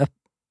någon så här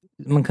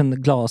man kunde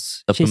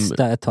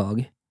glaskista ett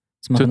tag.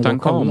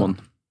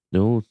 Tutankhamon.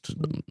 Jo,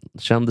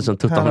 kändisen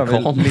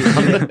Tutankhamon.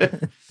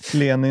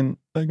 Lenin,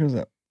 där kan du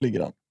säga,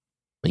 ligger han.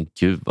 Men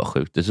gud vad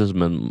sjukt. Det ser ut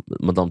som en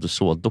Madame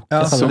Tussauds-docka.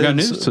 Ja, såg han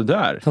ut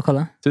sådär? Får kolla.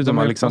 Det ser ut som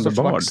Alexander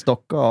Bard.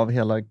 Stocka av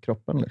hela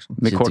kroppen liksom.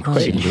 Med kort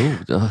skägg.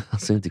 Han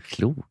ser inte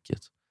klok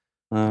ut.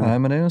 Nej,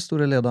 men det är den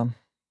stora ledaren.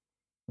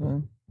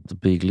 The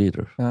big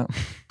leader. Ja.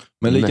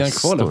 Men ligger han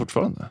kvar där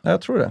fortfarande? Ja,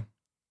 jag tror det.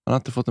 Han har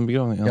inte fått en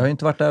begravning. Jag har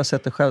inte varit där och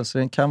sett det själv, så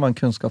det kan vara en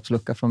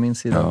kunskapslucka från min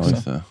sida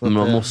också. Men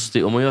man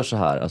måste, om man gör så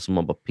här, alltså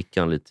man bara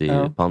pickar lite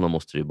i pannan,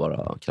 måste det ju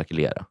bara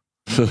krackelera.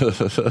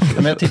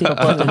 Men jag tittar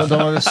på att de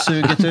har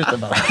sugit ut det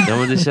bara. Ja,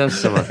 men det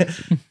känns som att...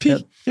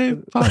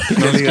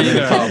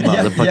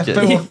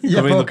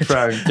 Kommer in och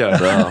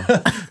prankar.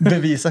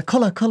 Bevisa,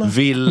 kolla.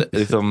 Vill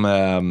liksom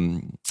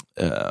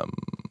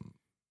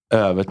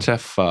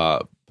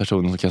överträffa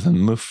personen som kastar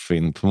en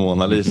muffin på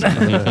Mona Lisa.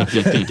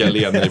 Vilka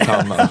lener i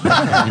pannan.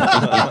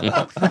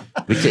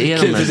 Vilka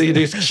är de mest... Det är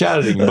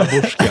riskkärring,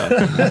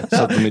 babushka.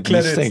 Så att de inte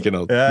misstänker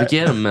något.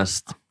 Vilka är de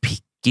mest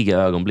pickiga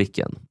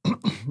ögonblicken?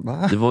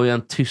 Va? Det var ju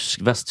en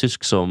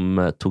västtysk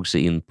som tog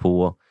sig in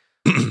på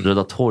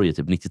Röda torget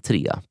typ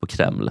 93 på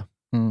Kreml.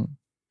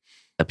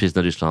 Precis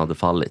när Ryssland hade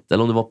fallit.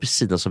 Eller om det var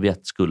precis när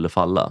Sovjet skulle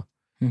falla.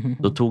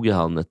 Då tog ju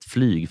han ett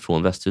flyg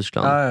från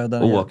Västtyskland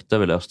och åkte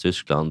över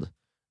Östtyskland,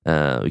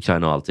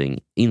 Ukraina och allting,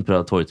 in på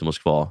Röda torget i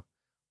Moskva,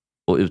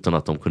 och utan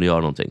att de kunde göra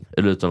någonting.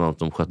 Eller utan att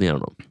de sköt ner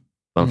honom.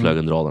 Han flög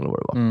under radarn eller vad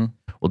det var.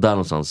 Och där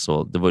någonstans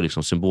så, det var ju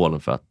liksom symbolen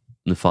för att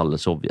nu faller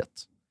Sovjet.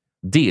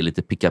 Det är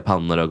lite picka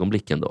pannar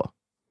ögonblicken då.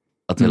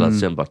 Att hela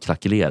tiden bara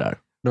krackelerar.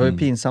 Det var ju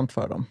pinsamt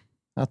för dem.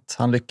 Att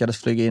han lyckades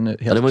flyga in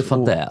helt... Ja, det var ju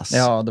fadäs.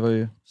 Ja, det var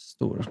ju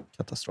stor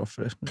katastrof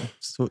för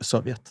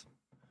Sovjet.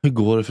 Hur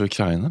går det för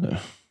Ukraina nu?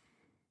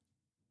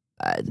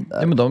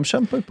 Ja, men de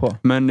kämpar ju på.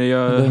 Men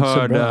jag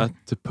hörde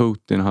att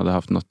Putin hade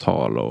haft något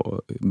tal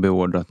och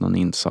beordrat någon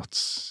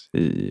insats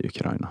i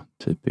Ukraina.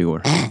 Typ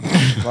igår.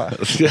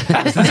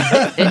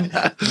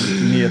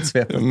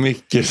 Nyhetssvepet.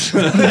 Mycket.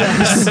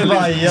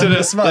 Svajade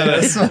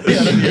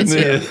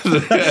nyhetssvepet.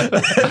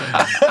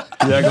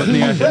 Det har gått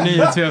ner.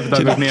 Nyhetssvepet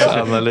har gått ner.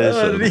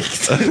 Analysen.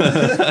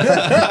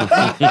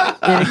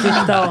 Erik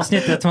klippte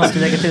avsnittet man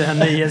skulle lägga till den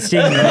här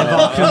nyhetsjingeln i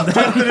bakgrunden.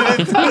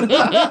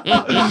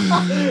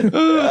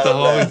 Då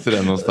har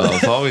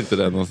vi inte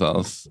den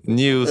någonstans.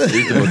 News,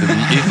 inte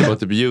bara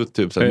typ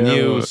YouTube. Så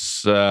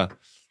news,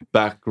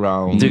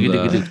 background.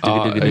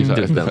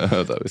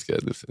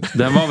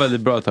 Den var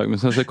väldigt bra ett tag, men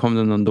sen så kom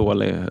det någon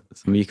dålig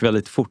som gick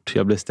väldigt fort.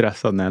 Jag blev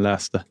stressad när jag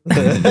läste.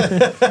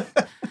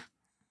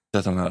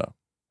 Sätt den här då.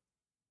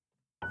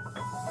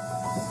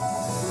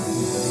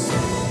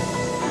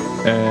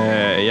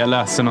 Jag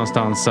läste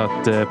någonstans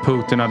att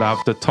Putin hade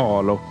haft ett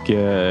tal och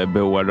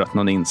beordrat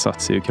någon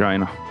insats i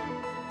Ukraina.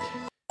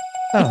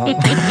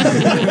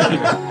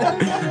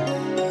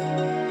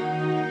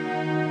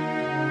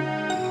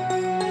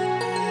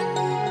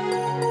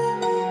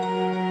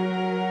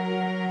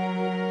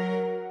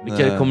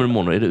 Vilka kommer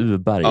imorgon? Är det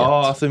Urberget?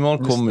 Ja, alltså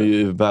imorgon kommer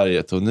ju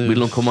Urberget. Och nu... Vill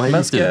de komma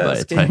hit till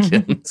Urberget?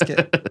 Verkligen.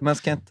 Man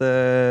ska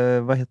inte...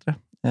 Vad heter det?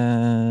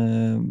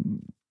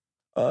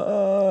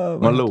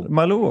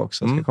 Malou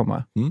också ska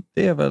komma.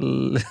 Det är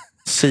väl...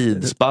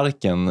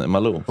 Sidsparken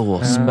Malou.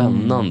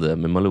 Spännande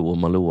med Malou. Och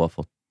Malou har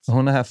fått...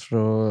 Hon är här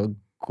för att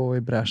gå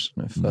i bräsch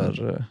nu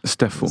för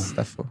Steffo.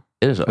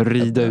 Är det så?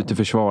 Rida ut i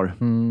försvar.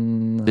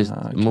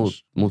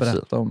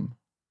 Berätta om...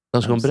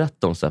 Ska hon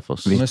berätta om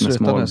Steffos? Hon är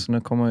slutad nu, så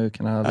nu kommer hon ju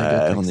kunna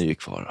lägga ut. Hon är ju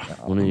kvar.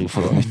 Hon är ju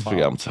kvar. Nytt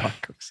program.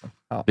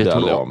 Ja.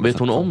 Vet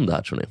hon om det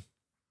här, tror ni?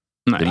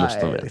 Nej. Det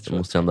måste hon veta. Det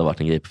måste ändå ha varit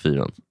en grej på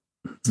 4.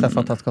 Steffo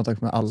har tagit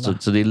kontakt med alla.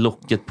 Så det är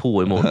locket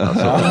på imorgon.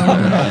 Alltså.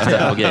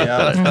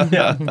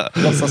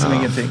 Låtsas som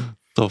ingenting.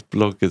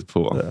 Topplocket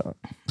på.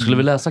 Skulle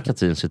vi läsa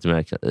Katrin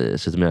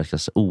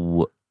Zytomierskas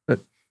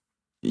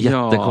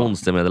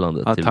jättekonstiga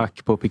meddelande?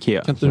 Attack på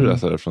Piqué. Kan inte du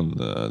läsa det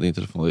från din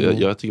telefon?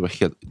 Jag tycker bara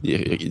helt...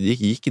 Det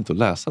gick inte att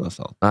läsa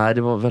nästan. Nej,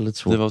 det var väldigt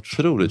svårt. Det var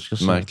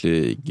otroligt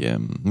märklig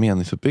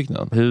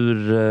meningsuppbyggnad.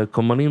 Hur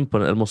kommer man in på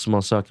den? Eller måste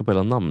man söka på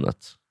hela namnet?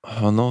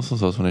 Någon som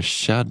sa att hon är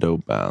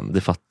shadowband.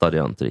 Det fattade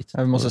jag inte riktigt.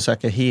 Vi måste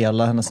söka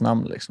hela hennes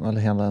namn liksom,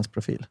 eller hela hennes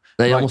profil.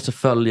 Nej, jag måste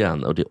följa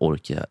henne och det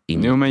orkar jag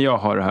inte. Jo, men jag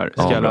har det här.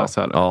 Ska jag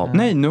läsa det? Ja.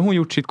 Nej, nu har hon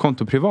gjort sitt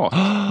konto privat.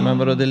 Men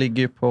vadå, det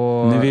ligger ju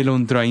på... Nu vill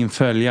hon dra in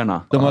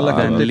följarna. De har lagt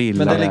men det ligger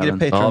i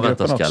Patreon-gruppen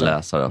också. Ska jag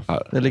läsa det?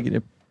 Det ligger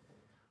i...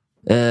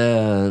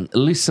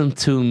 Listen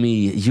to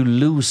me, you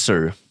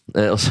loser.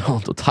 Och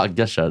sånt, och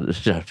taggar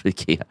kär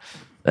Piqué.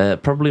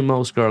 Probably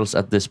most girls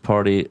at this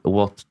party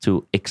want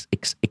to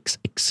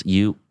xxxx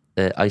you.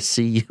 I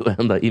see you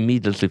and I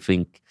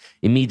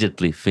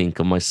immediately think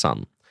of my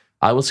son.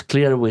 I was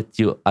clear with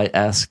you. I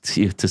asked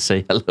you to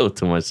say hello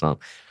to my son.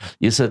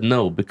 You said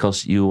no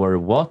because you are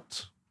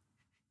what?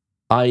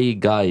 I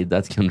guy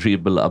that can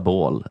dribble a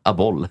ball.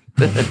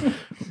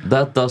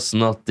 That does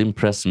not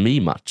impress me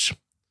much.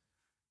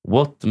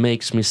 What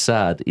makes me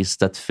sad is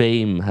that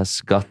fame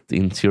has got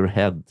into your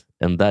head,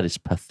 and that is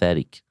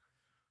pathetic.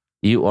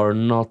 You are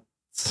not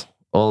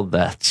all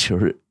that.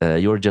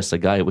 You're just a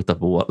guy with a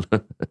ball.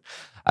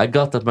 I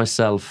got that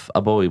myself,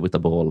 a boy with a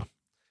ball.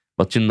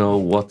 But you know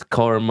what?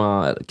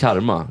 Karma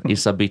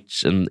is a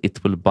bitch, and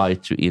it will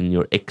bite you in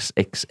your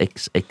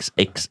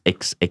xxxxxxxx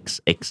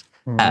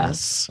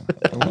ass.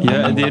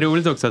 Ja, det är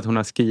roligt också att hon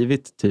har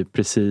skrivit typ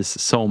precis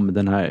som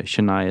den här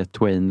Shania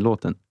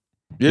Twain-låten.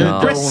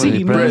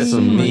 Impress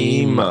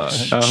me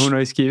much. Ja, hon har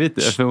ju skrivit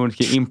det, för hon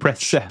skrev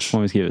impresse.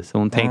 Hon har skrivit, så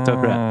hon tänkte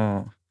på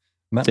det.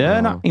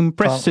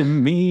 Impress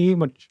me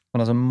much. Hon har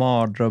alltså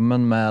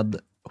mardrömmen med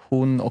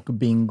hon och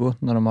Bingo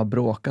när de har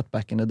bråkat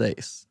back in the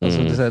days.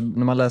 Alltså, det är så här,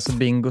 när man läser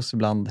Bingos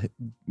ibland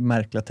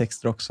märkliga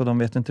texter också, de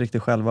vet inte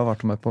riktigt själva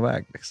vart de är på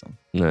väg. Liksom.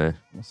 Nej.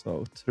 Och så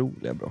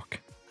otroliga bråk.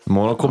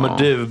 Imorgon kommer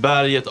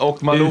Duvberget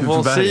och Malou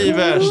von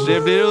Sivers.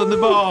 Det blir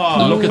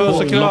underbart.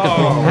 Puss och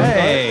kram.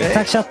 Hej.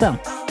 Tack chatten.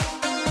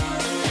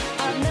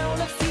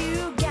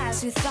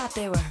 Who thought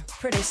they were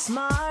pretty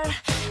smart,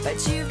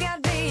 but you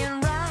got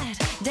being right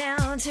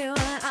down to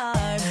an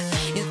art.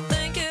 You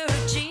think you're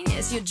a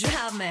genius, you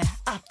drive me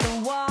up the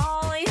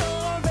wall. You're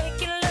a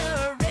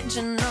regular,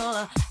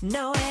 original,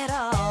 know it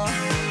all.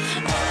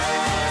 Oh,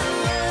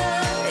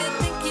 you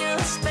think you're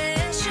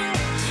special.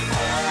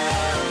 Oh,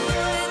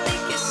 you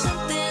think you're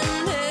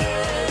something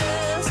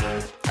else.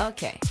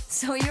 Okay,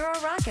 so you're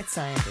a rocket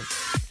scientist.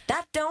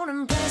 That don't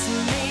impress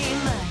me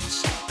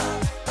much.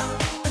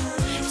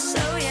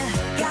 So yeah.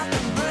 Got the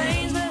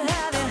brains, but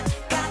have you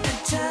got the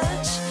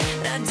touch?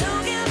 And I don't